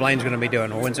David Blaine's going to be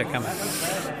doing? When's it coming?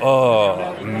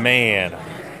 Oh, man.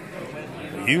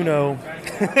 You know.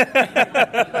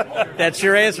 That's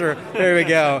your answer. There we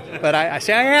go. But I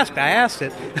asked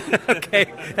it. Okay.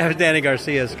 That was Danny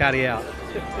Garcia, Scotty out.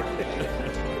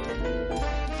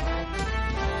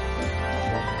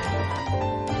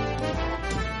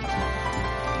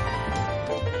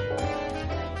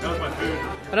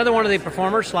 Another one of the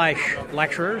performers /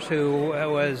 lecturers who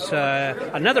was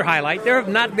another highlight. There have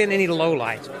not been any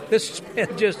lowlights. This has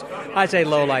been just, I say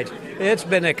lowlights. It's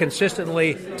been a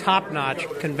consistently top-notch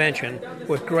convention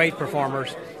with great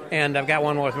performers. And I've got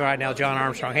one with me right now, John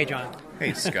Armstrong. Hey, John.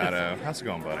 Hey, Scotto. How's it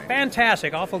going, buddy?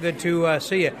 Fantastic. Awful good to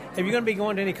see you. Are you going to be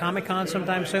going to any Comic-Con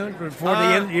sometime soon before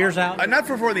the year's out? Not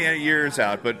before the year's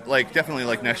out, but definitely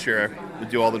next year. We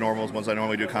do all the normals ones I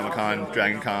normally do: Comic-Con,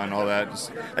 Dragon Con, all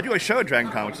that. I do a show at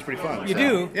Dragon Con, which is pretty fun. You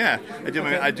do? Yeah, I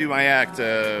do my act.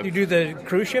 You do the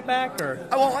cruise ship act, or?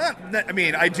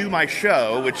 I do my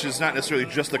show, which is not necessarily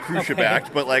just the cruise ship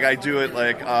act, but I do it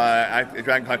at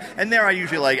Dragon Con, and there I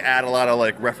usually add a lot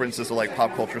of references to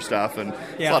pop culture stuff, and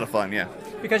it's a lot of fun. Yeah.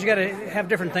 Because you got to have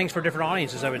different things for different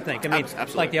audiences, I would think. I mean,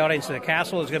 Absolutely. like the audience in the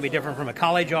castle is going to be different from a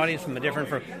college audience, from a different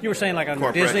from. You were saying on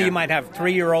Corporate, Disney, yeah. you might have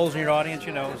 3-year-olds in your audience,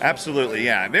 So. Absolutely,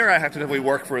 yeah. There I have to definitely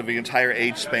work for the entire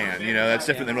age span. That's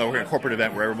different than when we're in a corporate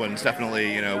event where everyone's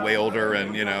definitely way older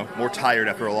and more tired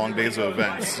after a long days of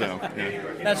events. So yeah.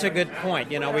 That's a good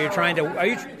point. Where you're trying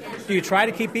to. Do you try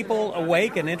to keep people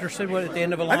awake and interested at the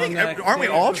end of a long? I think aren't we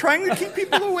all trying to keep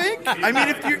people awake? I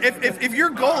mean, if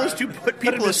your goal is to put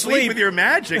people to sleep with your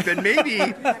magic, then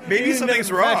maybe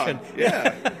something's wrong.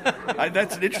 Yeah,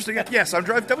 that's an interesting. Yes, I'm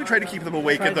definitely trying to keep them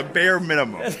awake at the bare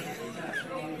minimum.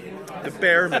 The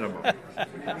bare minimum.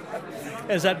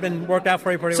 Has that been worked out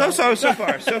for you pretty well? So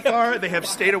far, they have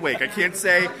stayed awake. I can't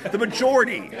say the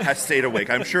majority has stayed awake.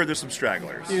 I'm sure there's some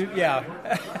stragglers. You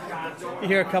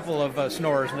hear a couple of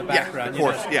snores in the background. Yeah,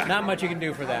 of course. Yeah. Not much you can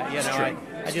do for that. It's true.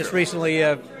 I just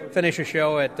recently finished a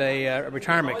show at a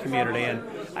retirement community, and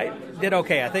I did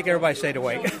okay. I think everybody stayed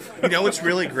awake. You know what's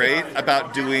really great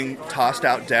about doing tossed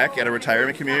out deck at a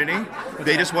retirement community?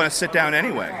 They just want to sit down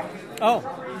anyway.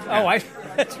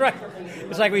 That's right.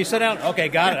 It's like when you sit down. Okay,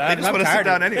 got it. They just want to sit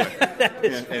down anyway.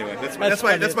 Anyway, that's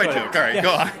my joke. All right,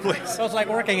 go on, please. So it's like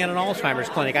working at an Alzheimer's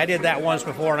clinic. I did that once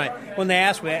before, and when they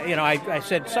asked me, I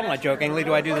said somewhat jokingly,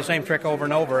 "Do I do the same trick over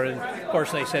and over?" And of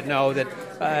course, they said no. That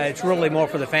it's really more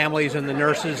for the families and the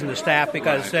nurses and the staff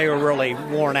because they were really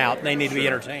worn out and they need to be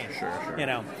entertained.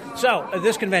 Sure. So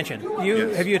this convention,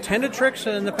 have you attended TRICS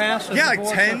in the past? Yeah,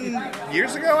 10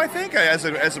 years ago, I think, as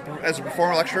a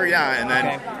performer lecturer. Yeah, and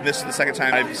then this is the second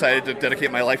time I decided to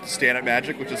dedicate my life to stand-up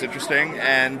magic, which is interesting.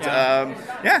 And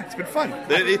it's been fun.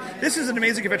 This is an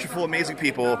amazing convention full of amazing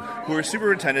people who are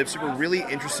super attentive, super really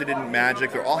interested in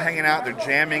magic. They're all hanging out, they're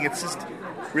jamming. It's just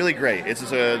really great. It's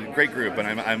just a great group,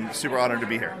 and I'm super honored to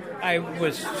be here. I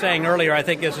was saying earlier, I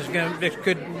think this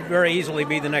could very easily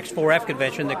be the next 4F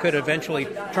convention that could eventually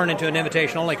turn into an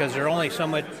invitation only because there's only so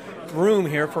much room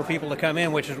here for people to come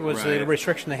in, which was the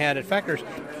restriction they had at Fecker's.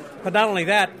 But not only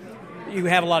that, you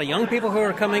have a lot of young people who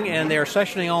are coming, and they're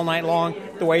sessioning all night long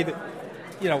the way that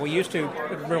we used to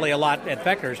really a lot at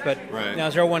Fecker's. But now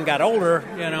as everyone got older,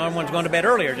 everyone's going to bed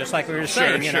earlier, just like we were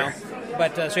saying, Sure.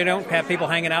 But so you don't have people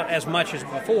hanging out as much as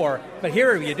before. But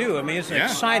here you do. I mean, it's an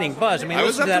exciting buzz. I mean,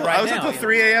 listen to that right now. I was up till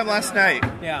 3 a.m. last night.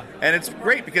 Yeah. And it's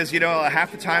great because,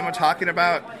 half the time I'm talking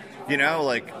about,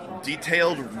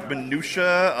 detailed minutia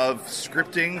of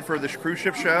scripting for the cruise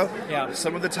ship show. Yeah.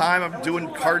 Some of the time I'm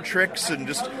doing card tricks and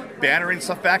just bannering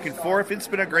stuff back and forth. It's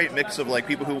been a great mix of,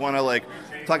 people who want to,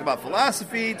 talk about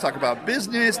philosophy, talk about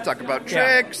business, talk about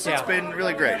tricks. Yeah. It's been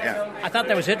really great, yeah. I thought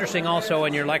that was interesting also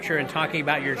in your lecture and talking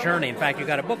about your journey. In fact, you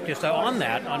got a book just on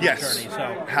that, on your journey.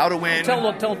 So How to Win. Tell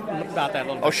about that a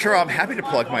little bit. Oh, sure. I'm happy to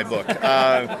plug my book.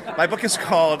 My book is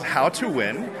called How to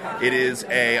Win. It is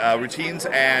a routines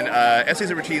and essays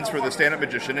and routines for the stand-up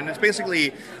magician, and it's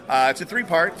basically it's in 3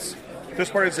 parts.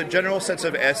 First part is a general set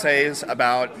of essays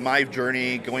about my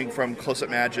journey going from close-up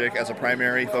magic as a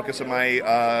primary focus of my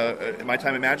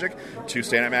time in magic to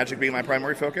stand-up magic being my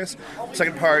primary focus.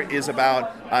 Second part is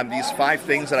about these 5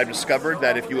 things that I've discovered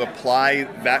that if you apply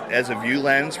that as a view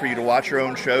lens for you to watch your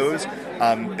own shows,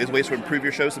 is ways to improve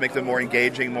your shows to make them more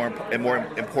engaging, more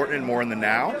important, and more in the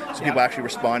now, so people actually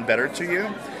respond better to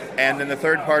you. And then the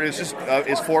third part is just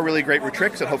is 4 really great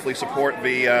tricks that hopefully support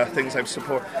the things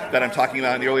that I'm talking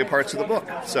about in the earlier parts of the book.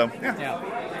 So yeah,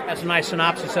 that's a nice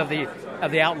synopsis of the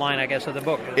outline, I guess, of the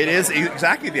book. It is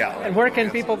exactly the outline. And where can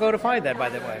people go to find that, by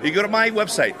the way? You go to my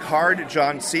website,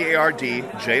 cardjon.com.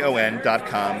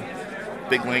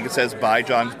 Big link. It says buy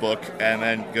John's book, and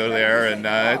then go there, and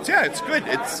it's good.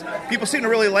 It's people seem to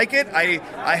really like it.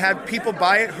 I had people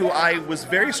buy it who I was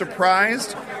very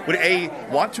surprised would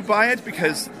want to buy it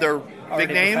because they're big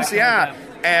names. Yeah.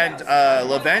 And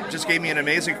Levent just gave me an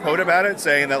amazing quote about it,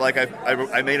 saying that like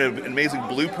I made an amazing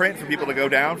blueprint for people to go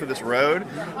down for this road.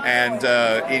 And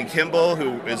Ian Kimball,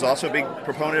 who is also a big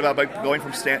proponent about going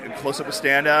from close-up to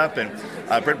stand-up, and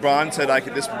Brent Braun said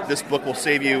this book will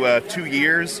save you 2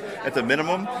 years at the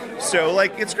minimum. So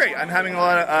like it's great. I'm having a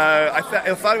lot of I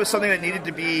thought it was something that needed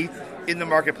to be in the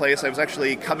marketplace. I was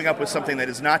actually coming up with something that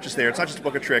is not just there. It's not just a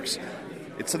book of tricks.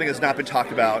 It's something that's not been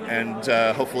talked about, and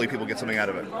hopefully people get something out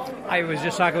of it. I was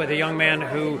just talking with a young man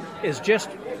who is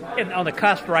just on the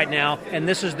cusp right now, and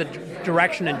this is the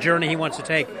direction and journey he wants to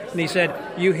take. And he said,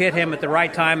 you hit him at the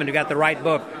right time, and you got the right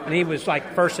book. And he was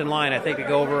like first in line, I think, to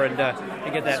go over and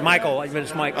get that. Michael,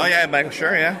 it's Michael. Oh, yeah, Michael,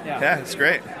 sure, yeah, it's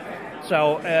great.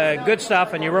 So good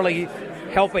stuff, and you're really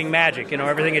helping magic,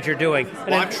 everything that you're doing.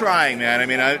 Well, I'm trying, man. I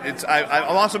mean,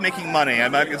 I'm also making money.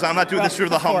 I'm not doing this for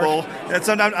the humble.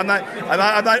 I'm not.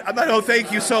 Oh,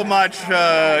 thank you so much.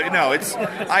 I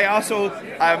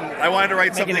wanted to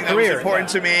write something that was important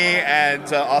to me,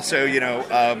 and also,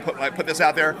 put this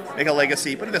out there, make a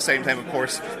legacy. But at the same time, of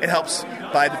course, it helps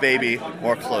buy the baby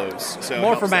more clothes. So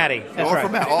more for Maddie.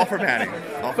 All for Maddie.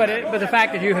 But the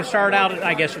fact that you have started out,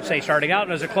 I guess you'd say, starting out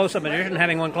as a close-up magician,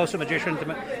 having one close-up magician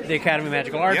at the Academy of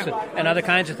Magical Arts, and other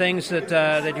kinds of things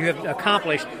that you have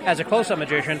accomplished as a close-up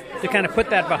magician, to kind of put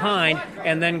that behind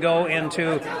and then go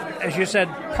into, as you said,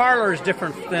 parlor is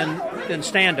different than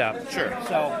stand-up. Sure.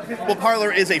 Well,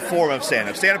 parlor is a form of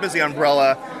stand-up. Stand-up is the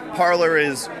umbrella. Parlor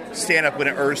is stand-up when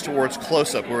it errs towards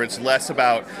close-up, where it's less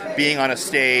about being on a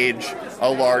stage, a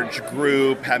large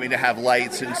group, having to have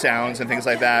lights and sounds and things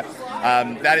like that.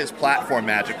 That is platform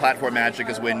magic. Platform magic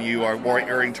is when you are more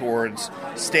erring towards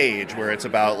stage, where it's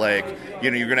about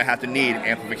you're going to have to need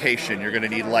amplification, you're going to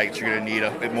need lights, you're going to need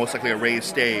most likely a raised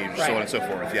stage, so on and so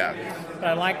forth. Yeah. But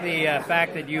I like the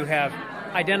fact that you have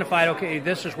identified, okay,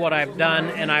 this is what I've done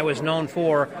and I was known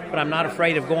for, but I'm not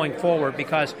afraid of going forward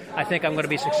because I think I'm going to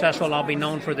be successful and I'll be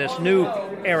known for this new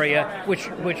area, which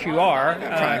you are,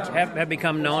 have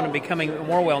become known and becoming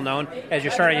more well known as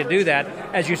you're starting to do that.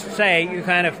 As you say,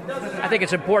 I think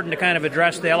it's important to kind of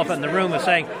address the elephant in the room of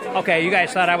saying, okay, you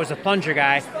guys thought I was a plunger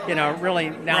guy, really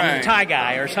now I'm the tie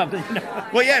guy or something.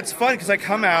 Well, yeah, it's fun because I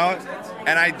come out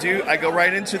and I go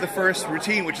right into the first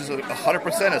routine, which is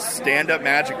 100% a stand-up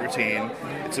magic routine.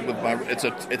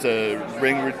 It's a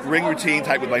ring routine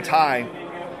type with my tie,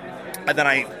 and then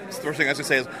the first thing I was going to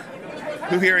say is,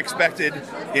 who here expected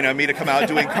me to come out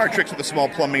doing card tricks with a small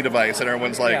plumbing device? And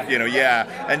everyone's like,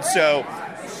 yeah. And so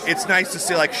it's nice to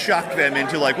see shock them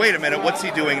into wait a minute, what's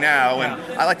he doing now? And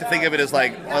I like to think of it as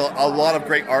a lot of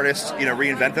great artists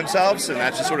reinvent themselves, and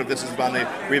that's just this is on the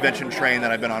reinvention train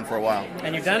that I've been on for a while.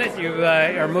 And you've done it. You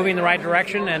are moving in the right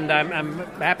direction, and I'm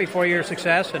happy for your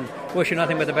success and wish you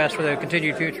nothing but the best for the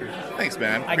continued future. Thanks,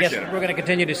 man. I guess we're going to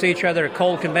continue to see each other at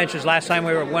cold conventions. Last time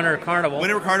we were at Winter Carnival.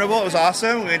 It was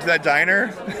awesome. We went to that diner.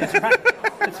 That's right.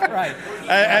 That's right.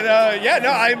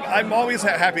 I'm always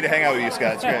happy to hang out with you,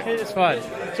 Scott. It's great. It's fun.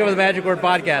 So with the Magic Word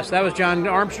Podcast, that was John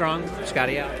Armstrong.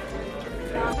 Scotty out.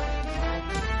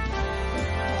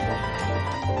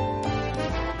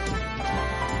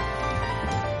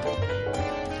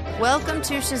 Welcome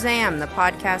to Shazam, the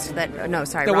podcast that... No,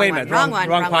 sorry, no, wrong wait a one. minute.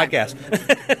 Wrong podcast.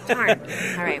 Darn.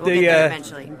 All right, we'll get there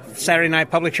eventually. Saturday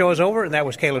night public show is over, and that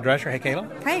was Kayla Drescher. Hey,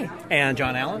 Kayla. Hey. And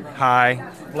John Allen.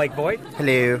 Hi. Blake Boyd.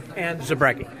 Hello. And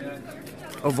Zabrecki.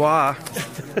 Au revoir.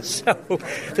 So,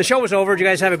 the show was over. Did you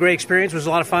guys have a great experience? Was it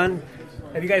a lot of fun?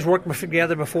 Have you guys worked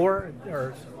together before?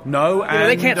 Or No, and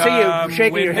they can't see you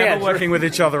shaking we're your never head. working with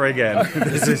each other again.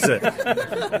 This is it.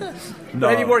 No.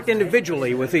 Have you worked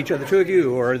individually with each other, two of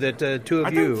you, or that two of I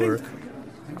you? don't Or think-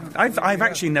 I've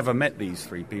actually never met these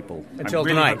three people Until I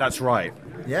really tonight. hope that's right.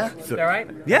 Yeah. is that right?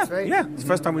 Yeah, right. yeah. It's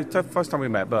the first time we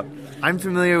met, but I'm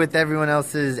familiar with everyone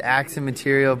else's acts and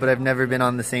material, but I've never been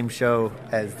on the same show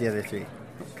as the other three.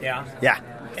 Yeah. Yeah.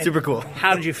 Super cool.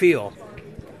 How did you feel?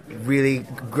 Really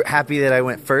happy that I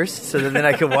went first so that then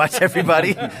I could watch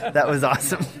everybody. That was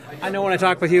awesome. I know when I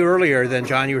talked with you earlier, then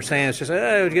John, you were saying it's just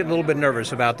I was getting a little bit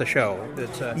nervous about the show.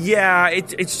 yeah,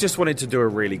 it's just wanted to do a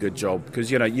really good job because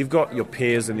you've got your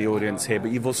peers in the audience here,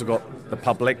 but you've also got the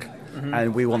public,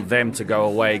 and we want them to go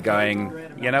away going,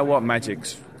 you know what,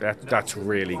 Magic's that's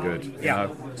really good. You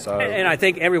know? So And I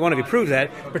think every one of you proved that,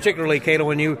 particularly Kayla,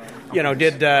 when you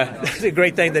did the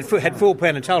great thing that had full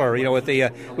Penn and Teller,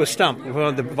 with Stump, one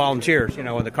of the volunteers,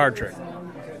 on the card trick.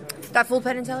 That full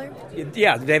Penn and Teller?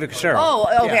 Yeah, David Cassaro.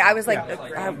 Oh, okay. Yeah. I was like,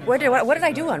 what did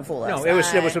I do on Full? No, it was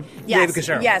David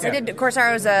Cassaro. Yes, Yeah. I did.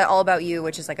 Corsaro is All About You,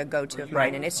 which is like a go-to of mine,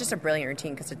 Right. and it's just a brilliant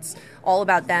routine because it's all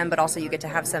about them, but also you get to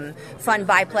have some fun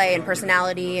byplay and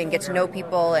personality and get to know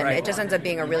people, and Right. it just ends up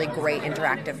being a really great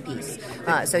interactive piece.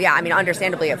 So yeah, I mean,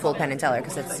 understandably at Full Penn and Teller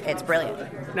because it's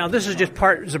brilliant. Now, this is just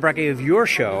part, Zabrecki, of your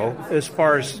show as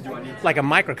far as like a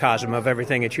microcosm of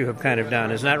everything that you have kind of done.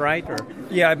 Isn't that right? Or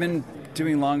Yeah, I've been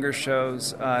doing longer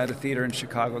shows at a theater in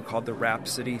Chicago called the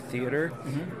Rhapsody Theater.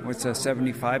 It's a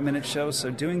 75-minute show, so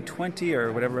doing 20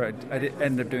 or whatever I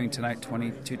ended up doing tonight,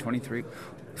 22, 23,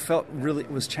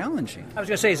 was challenging. I was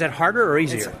going to say, is that harder or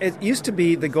easier? It used to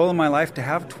be the goal of my life to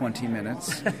have 20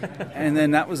 minutes, and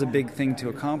then that was a big thing to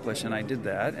accomplish, and I did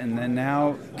that. And then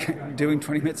now doing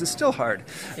 20 minutes is still hard.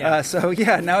 Yeah.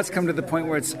 Now it's come to the point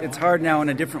where it's hard now in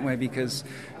a different way because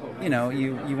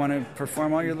you want to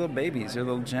perform all your little babies, your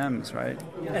little gems, right?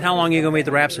 And how long are you going to be at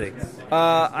the Rhapsody?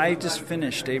 I just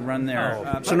finished a run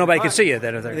there. So nobody can see you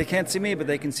then? They can't see me, but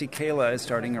they can see Kayla is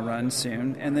starting a run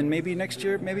soon. And then maybe next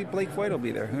year, maybe Blake White will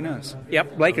be there. Who knows?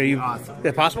 Yep. Blake, is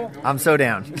it possible? I'm so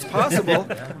down. It's possible.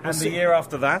 and the year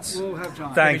after that, We'll have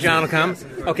John. Maybe John will come.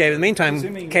 Okay, in the meantime,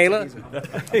 Kayla,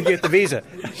 get the visa.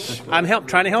 I'm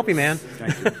trying to help you, man.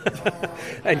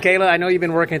 And Kayla, I know you've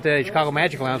been working at the Chicago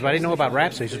Magic Lounge, but I didn't know about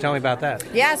Rhapsody, so tell me about that.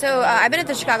 Yeah, so I've been at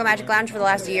the Chicago Magic Lounge for the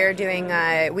last year doing,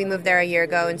 we moved there a year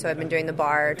ago, and so I've been doing the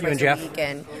bar twice and Jeff? a week.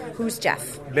 And who's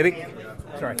Jeff? Bibick?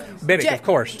 Sorry. Bibick, of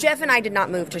course. Jeff and I did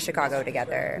not move to Chicago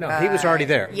together. No, he was already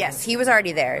there. Yes, he was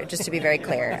already there, just to be very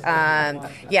clear.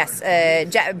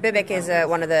 Bibick is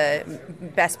one of the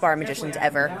best bar magicians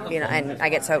ever, and I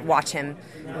get to watch him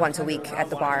once a week at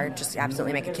the bar, just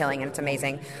absolutely make a killing, and it's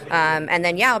amazing. And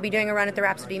then, I'll be doing a run at the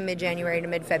Rhapsody mid-January to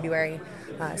mid-February.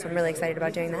 So I'm really excited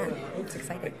about doing that. It's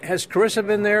exciting. Has Carissa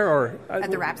been there or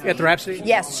At the Rhapsody? At the Rhapsody?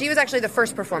 Yes, she was actually the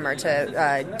first performer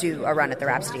to do a run at the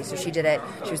Rhapsody. So she did it.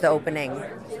 She was the opening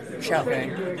show.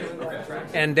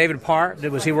 And David Parr,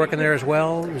 was he working there as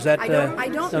well? Was that I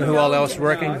don't who all else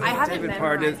working? I haven't David met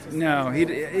Parr her. no,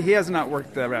 he has not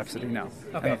worked the Rhapsody, no.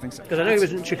 I don't think so. Because I know he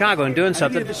was in Chicago and doing I think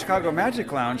something. at the Chicago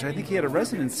Magic Lounge, I think he had a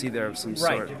residency there of some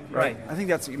Right, sort. right. I think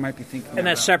that's what you might be thinking And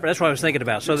that's about. separate. That's what I was thinking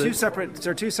about. So There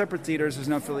are two separate theaters. There's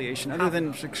no affiliation. Other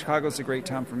than Chicago's a great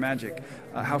town for magic.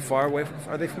 How far away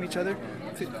are they from each other?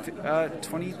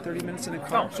 20, 30 minutes in a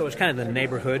car? so it's kind of the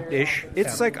neighborhood-ish.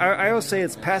 It's like, I always say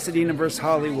it's Pasadena versus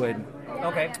Hollywood.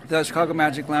 Okay. The Chicago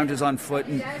Magic Lounge is on foot,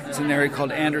 and it's an area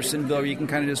called Andersonville where you can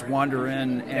kind of just wander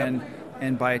in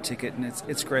and buy a ticket, and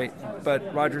it's great.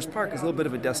 But Rogers Park is a little bit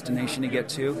of a destination to get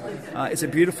to. It's a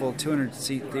beautiful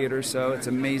 200-seat theater, so it's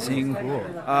amazing. Cool.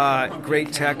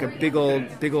 Great tech, a big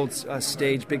old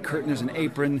stage, big curtain, there's an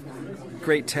apron,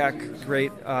 great tech,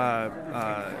 great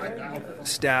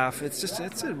staff.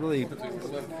 It's a really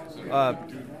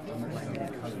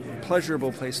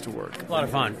pleasurable place to work. A lot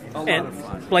of fun. A lot of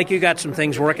fun. Blake, you got some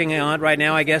things working on right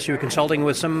now, I guess. You're consulting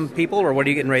with some people, or what are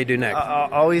you getting ready to do next?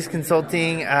 Always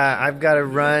consulting. I've got a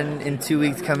run in 2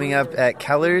 weeks coming up at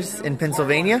Keller's in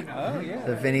Pennsylvania. Oh,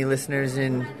 yeah. If any listeners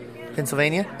in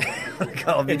Pennsylvania.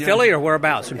 In Philly or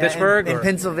whereabouts? In Pittsburgh? In or?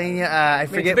 Pennsylvania. I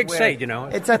it's forget a big where. state,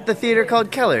 It's at the theater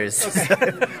called Keller's.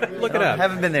 Look it up.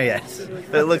 Haven't been there yet,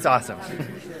 but it looks awesome.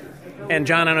 And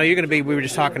John, I know you're going to be, we were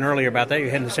just talking earlier about that, you're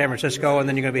heading to San Francisco, and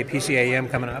then you're going to be at PCAM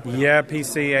coming up. Yeah,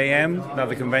 PCAM,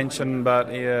 another convention, but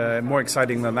more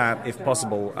exciting than that, if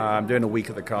possible. I'm doing a week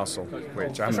at the castle,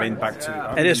 which I haven't been back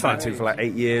to. It is fun. For like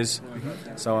 8 years,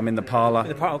 so I'm in the parlor.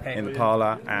 Okay. In the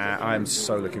parlor, I'm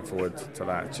so looking forward to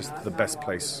that. It's just the best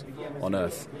place on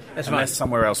earth. That's Unless fine.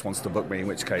 somewhere else wants to book me, in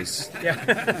which case,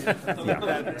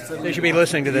 They should be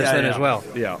listening to this then as well.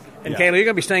 Yeah. And Kayla, you're going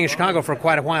to be staying in Chicago for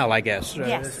quite a while, I guess.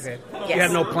 Yes. Okay. Yes.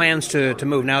 You have no plans to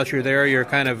move now that you're there. You're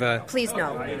kind of. Please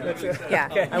no.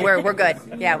 Yeah, we're good.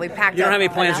 Yeah, we packed. You don't up have any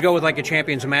plans enough. to go with like a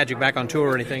Champions of Magic back on tour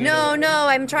or anything? No,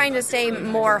 I'm trying to stay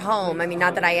more home. I mean,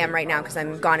 not that I am right now because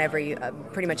I'm gone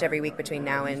pretty much every week between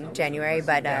now and January,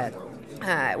 but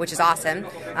which is awesome.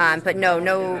 But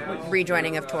no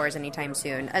rejoining of tours anytime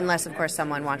soon, unless of course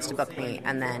someone wants to book me,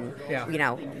 and then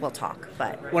we'll talk.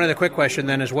 But one other quick question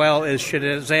then as well is: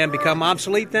 should Zam become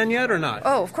obsolete then yet or not?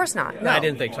 Oh, of course not. No, I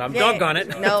didn't think so. I'm doggone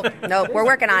it. No, we're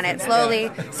working on it slowly.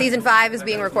 Season 5 is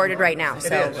being recorded right now,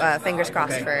 so fingers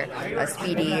crossed for a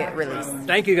speedy release.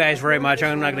 Thank you guys very much.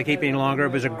 I'm not going to keep you any longer.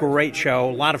 It was a great show,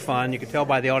 a lot of fun. You could tell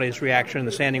by the audience reaction,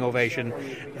 the standing ovation.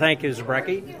 Thank you,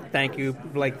 Zabrecki. Thank you,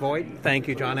 Blake Voigt. Thank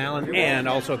you, John Allen, and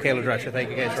also Kayla Drescher. Thank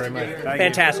you guys very much.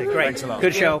 Fantastic, great, Thanks a lot.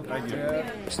 Good show. Thank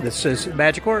you. This is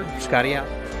Magic Word. Scotty out.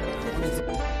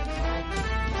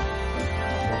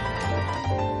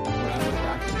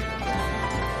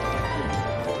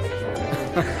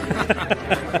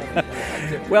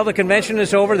 Well, the convention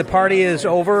is over, the party is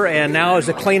over, and now is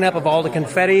the cleanup of all the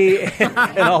confetti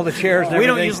and all the chairs and We everything.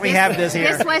 don't usually have this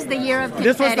here. This was the year of confetti.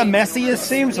 This was the messiest,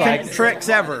 seems like, tricks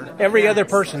ever. Every other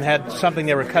person had something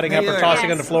they were cutting up or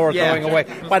tossing on the floor or throwing away.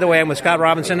 By the way, I'm with Scott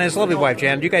Robinson and his lovely wife,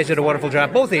 Jan. You guys did a wonderful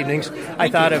job both evenings. I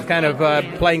thought of kind of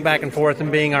playing back and forth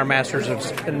and being our masters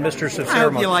and mistress of I hope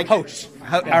ceremony. you like hosts.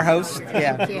 Our host.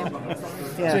 Yeah. Thank you.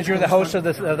 Since you're the host of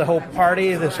the whole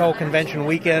party, this whole convention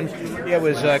weekend, it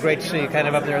was great to see you kind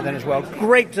of up there then as well.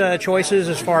 Great choices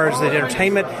as far as the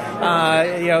entertainment.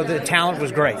 The talent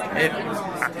was great.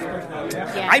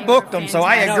 I booked them, so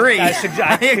I agree. I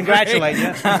congratulate you.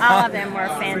 All of them were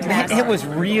fantastic. It was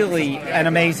really an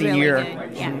amazing Really year.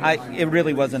 good, yeah. It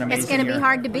really was an amazing It's going to year. be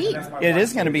hard to beat. It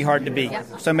is going to be hard to beat.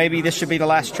 Yep. So maybe this should be the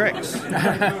last tricks.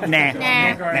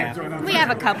 Nah. We have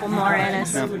a couple more in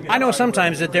us. I know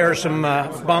sometimes that there are some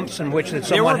bumps in which that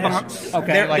There someone were has. bumps.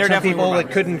 Okay, There like some definitely people were that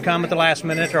bumps. couldn't come at the last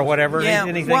minute or whatever. Yeah,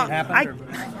 Anything well, happened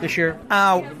this year?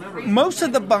 Most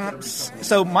of the bumps.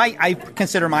 So I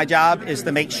consider my job is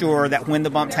to make sure that when the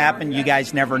bumps happen, you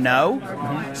guys never know.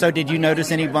 Mm-hmm. So did you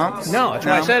notice any bumps? No, that's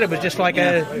why I said it was just like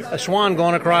a swan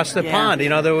going across the pond.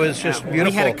 There was just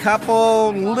beautiful. We had a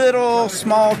couple little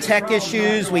small tech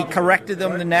issues. We corrected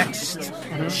them the next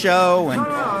show, and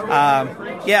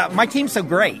my team's so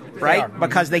great, right?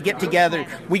 Because they get together.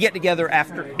 We get together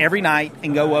after every night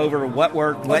and go over what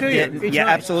worked, what didn't. Each Yeah,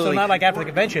 night. absolutely. So not like after the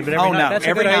convention, but every night. That's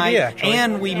every a good night. idea. Actually.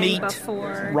 And we meet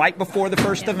right before the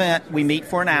first event. We meet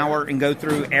for an hour and go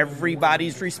through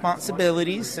everybody's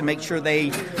responsibilities and make sure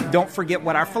they don't forget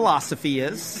what our philosophy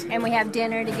is. And we have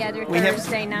dinner together We have-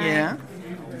 Thursday night. Yeah.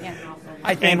 Yeah.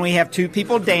 And we have two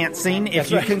people dancing, if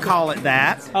you can call it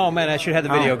that. Oh man, I should have the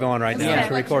video going right now. I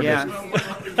should record this.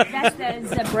 That's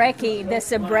the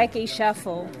Zabrecki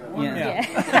shuffle. Yeah.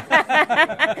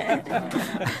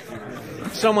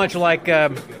 So much like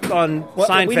on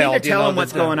Seinfeld. We need to tell them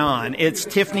what's going on. It's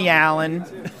Tiffany Allen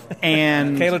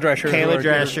and Kayla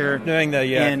Drescher doing the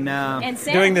And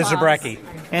Santa doing the Claus. Zabrecki.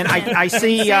 And I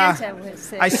see Santa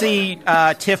was I see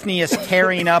Tiffany is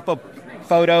tearing up a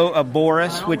photo of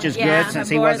Boris, which is Yeah, good since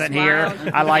he Boris wasn't here.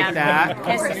 Wilde. I like Yeah. that.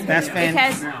 Because- That's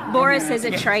fantastic. Because Boris is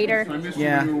a traitor.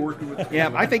 Yeah,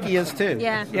 I think he is too.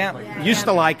 Yeah. Used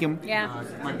to like him. Yeah.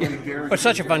 But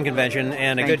such a fun convention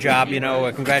and a good job.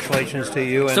 Congratulations to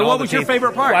you. And So all what the was your team.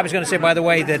 favorite part? Well, I was going to say, by the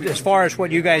way, that as far as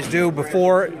what you guys do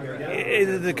before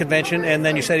the convention, and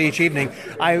then you said each evening,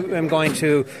 I am going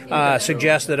to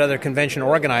suggest that other convention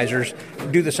organizers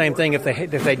do the same thing if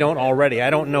they don't already. I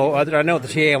don't know. I know at the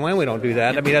TAMN we don't do that.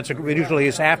 I mean, it usually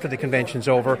is after the convention's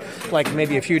over, like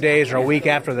maybe a few days or a week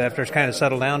after that, after it's kind of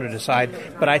settled down to decide.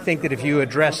 But I think that if you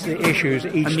address the issues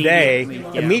each day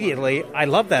immediately, I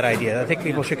love that idea. I think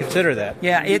people should consider that.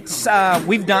 Yeah, it's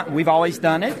we've always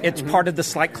done it. It's part of the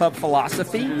Slight Club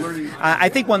philosophy. I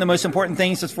think one of the most important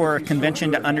things is for a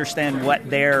convention to understand what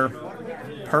their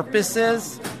purpose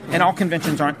is. And all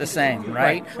conventions aren't the same,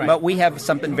 right? But we have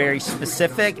something very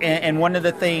specific. And one of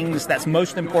the things that's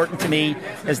most important to me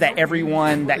is that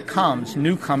everyone that comes,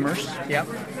 newcomers,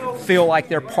 feel like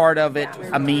they're part of it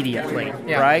immediately,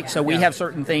 right? So we have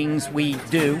certain things we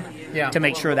do to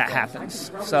make sure that happens.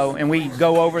 So, and we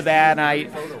go over that, and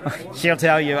she'll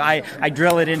tell you, I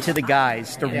drill it into the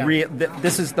guys.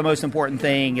 This is the most important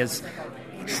thing is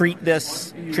treat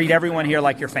everyone here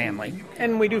like your family.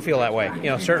 And we do feel that way,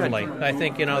 certainly. I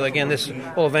think, again, this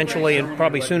will eventually, and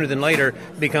probably sooner than later,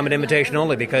 become an invitation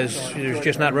only because there's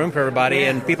just not room for everybody,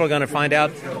 and people are going to find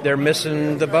out they're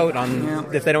missing the boat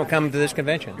if they don't come to this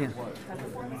convention.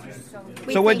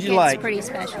 So what'd you like? It's pretty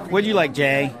special. What'd you like,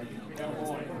 Jay?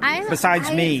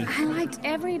 Besides me. I liked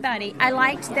everybody. I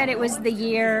liked that it was the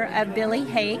year of Billy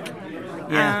Hake.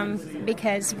 Yeah.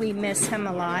 because we miss him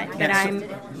a lot. But Yeah,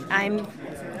 I'm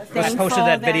I thankful posted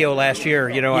that video last year.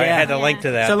 I had the link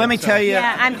to that. So let me tell you.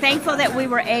 Yeah, I'm thankful that we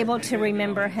were able to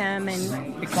remember him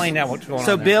and Explain that what's going on.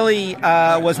 So there. Billy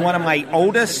was one of my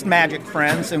oldest magic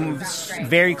friends and was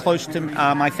very close to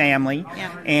my family.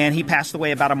 Yeah. And he passed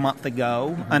away about a month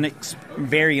ago,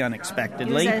 very it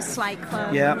unexpectedly. was a slight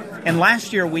club. Yeah. And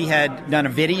last year we had done a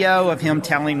video of him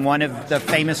telling one of the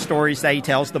famous stories that he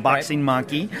tells, the boxing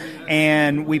monkey.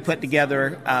 And we put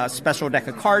together a special deck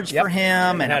of cards for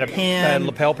him and had a pen. a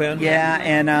lapel pin. Yeah,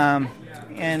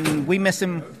 and we miss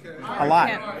him a lot.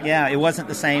 Yeah, it wasn't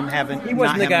the same having. He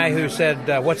wasn't the guy who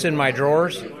said, "What's in my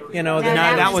drawers?" No,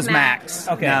 that was Max.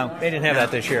 Okay, No, they didn't have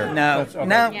that this year. No, Okay.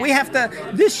 no, we have to.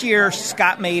 This year,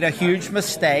 Scott made a huge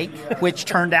mistake, which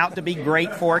turned out to be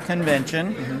great for a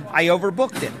convention. Mm-hmm. I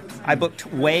overbooked it. I booked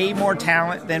way more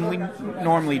talent than we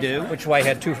normally do. Which why I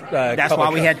had two. That's why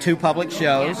we had two public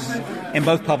shows, and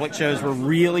both public shows were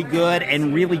really good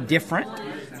and really different.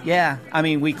 Yeah, I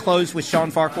mean, we closed with Sean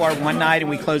Farquhar one night,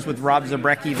 and we closed with Rob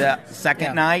Zabrecki the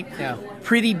second night. Yeah.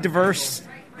 Pretty diverse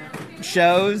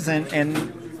shows,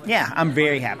 and yeah, I'm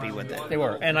very happy with it. They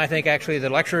were, and I think actually the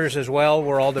lecturers as well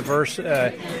were all diverse.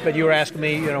 But you were asking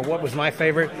me, what was my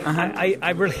favorite?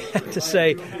 I really have to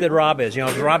say that Rob is.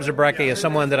 Rob Zabrecki is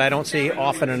someone that I don't see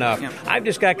often enough. Yeah. I've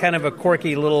just got kind of a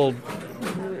quirky little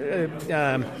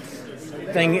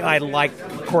thing. I like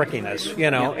quirkiness,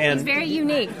 and He's very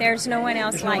unique. There's no one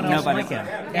else like him. Nobody can.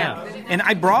 Yeah. And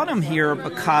I brought him here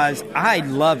because I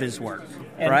love his work.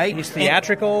 And right? he's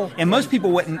theatrical. And most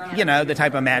people wouldn't, the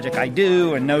type of magic I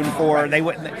do and known for, they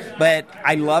wouldn't. But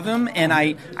I love him, and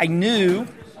I knew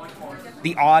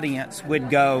the audience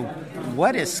would go,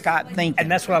 what is Scott thinking?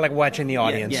 And that's what I like watching the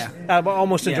audience. Yeah. I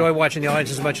almost enjoy watching the audience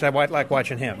as much as I like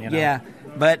watching him. Yeah.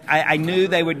 But I knew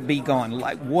they would be going,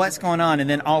 like, what's going on? And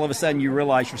then all of a sudden you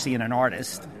realize you're seeing an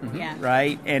artist. Yeah.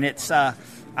 Right? And it's,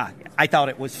 I thought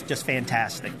it was just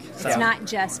fantastic. So. It's not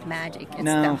just magic. It's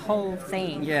No. the whole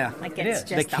thing. Yeah. Like It it's is.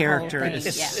 just The character whole thing.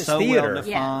 is Yeah. so theater. well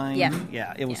defined.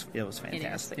 Yeah. It was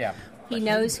fantastic. Yeah. He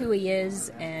knows who he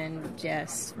is and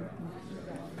just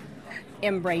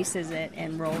embraces it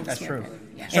and rolls That's with true. it.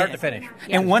 Yeah. Start to finish.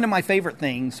 And one of my favorite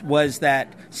things was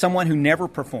that someone who never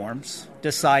performs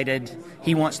decided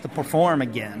he wants to perform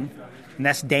again, and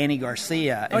that's Danny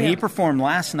Garcia. And he performed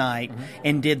last night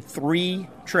and did 3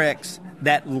 tricks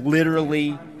that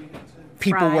literally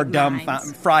people Fried were dumb,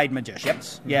 minds. fried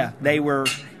magicians. Yeah, they were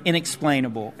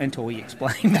inexplainable until he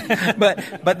explained.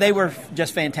 but they were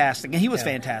just fantastic, and he was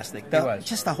fantastic. He was.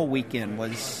 Just the whole weekend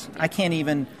was. I can't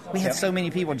even. We had so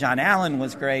many people. John Allen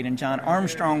was great, and John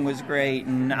Armstrong was great,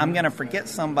 and I'm going to forget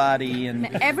somebody. And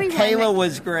Everyone Kayla that-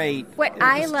 was great. What It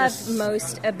I was love just-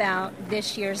 most about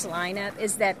this year's lineup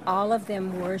is that all of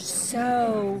them were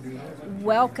so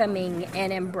welcoming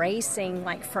and embracing,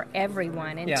 like, for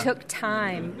everyone, and took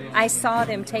time. I saw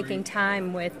them taking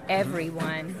time with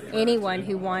everyone, anyone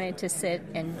who wanted to sit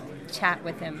and chat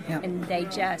with them, and they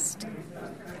just.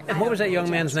 And what was that young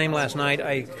man's name last night?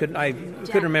 I couldn't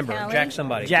remember. Kelly? Jack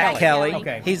somebody. Jack Kelly.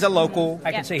 Okay. He's a local.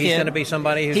 I can see kid. he's going to be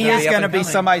somebody who's He gonna is be up going to and be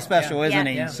coming. somebody special, Yeah. isn't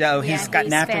he? Yeah. So he's got he's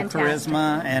natural fantastic.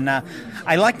 charisma, and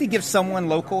I like to give someone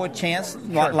local a chance.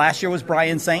 Last year was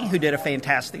Brian Saint, who did a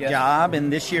fantastic job,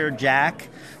 and this year Jack.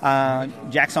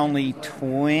 Jack's only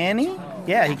 20.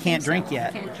 Yeah, he can't drink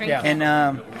yet. Can't drink Yeah. yet.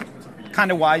 And kind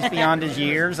of wise beyond his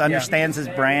years, understands his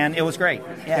brand. It was great.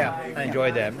 Yeah, I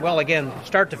enjoyed that. Well, again,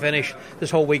 start to finish, this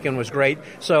whole weekend was great.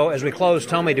 So as we close,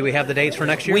 tell me, do we have the dates for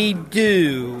next year? We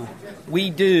do.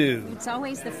 It's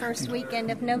always the first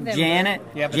weekend of November. Janet,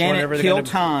 Yep, it's whenever Janet, they're kill gonna-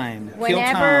 time. Kill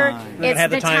Whenever time. We're gonna it's have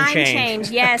the the time time change.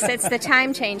 change. Yes, it's the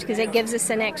time change because it gives us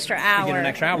an extra hour. Get an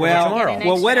extra hour Well, tomorrow. An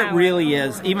well, what it extra hour. really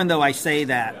is, even though I say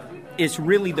that, it's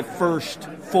really the first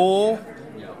full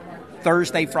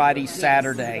Thursday, Friday,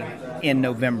 Saturday in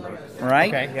November,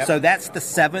 right? Okay, yep. So that's the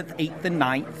 7th, 8th, and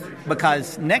 9th,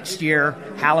 because next year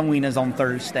Halloween is on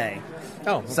Thursday.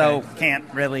 Oh, okay. So can't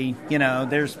really,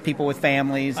 there's people with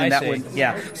families, and I that see.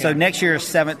 would, So next year is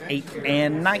 7th, 8th,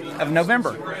 and 9th of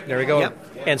November. There we go. Yep.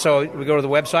 And so we go to the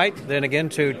website, then again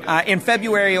to In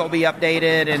February, it will be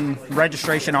updated, and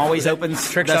registration always opens.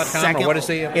 TRICS.com, the second, or what is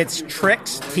the- It's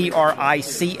TRICS,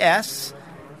 TRICS,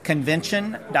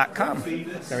 convention.com.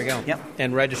 there we go. Yep.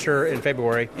 And register in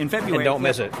February. In February. And don't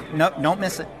miss it. No, don't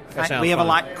miss it. That sounds We have fun. a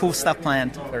lot of cool stuff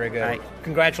planned. Very good. All right.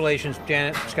 Congratulations,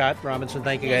 Janet, Scott, Robinson.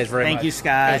 Thank you guys very much. Thank you,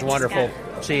 Scott. It was wonderful.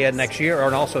 See you next year,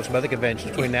 and also some other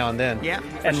conventions between now and then. Yeah,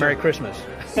 for And sure. Merry Christmas.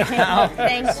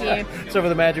 Thank you. So for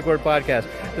the Magic Word Podcast,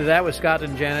 that was Scott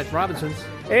and Janet Robinson.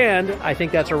 And I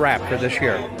think that's a wrap for this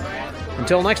year.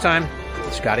 Until next time,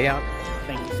 Scotty out.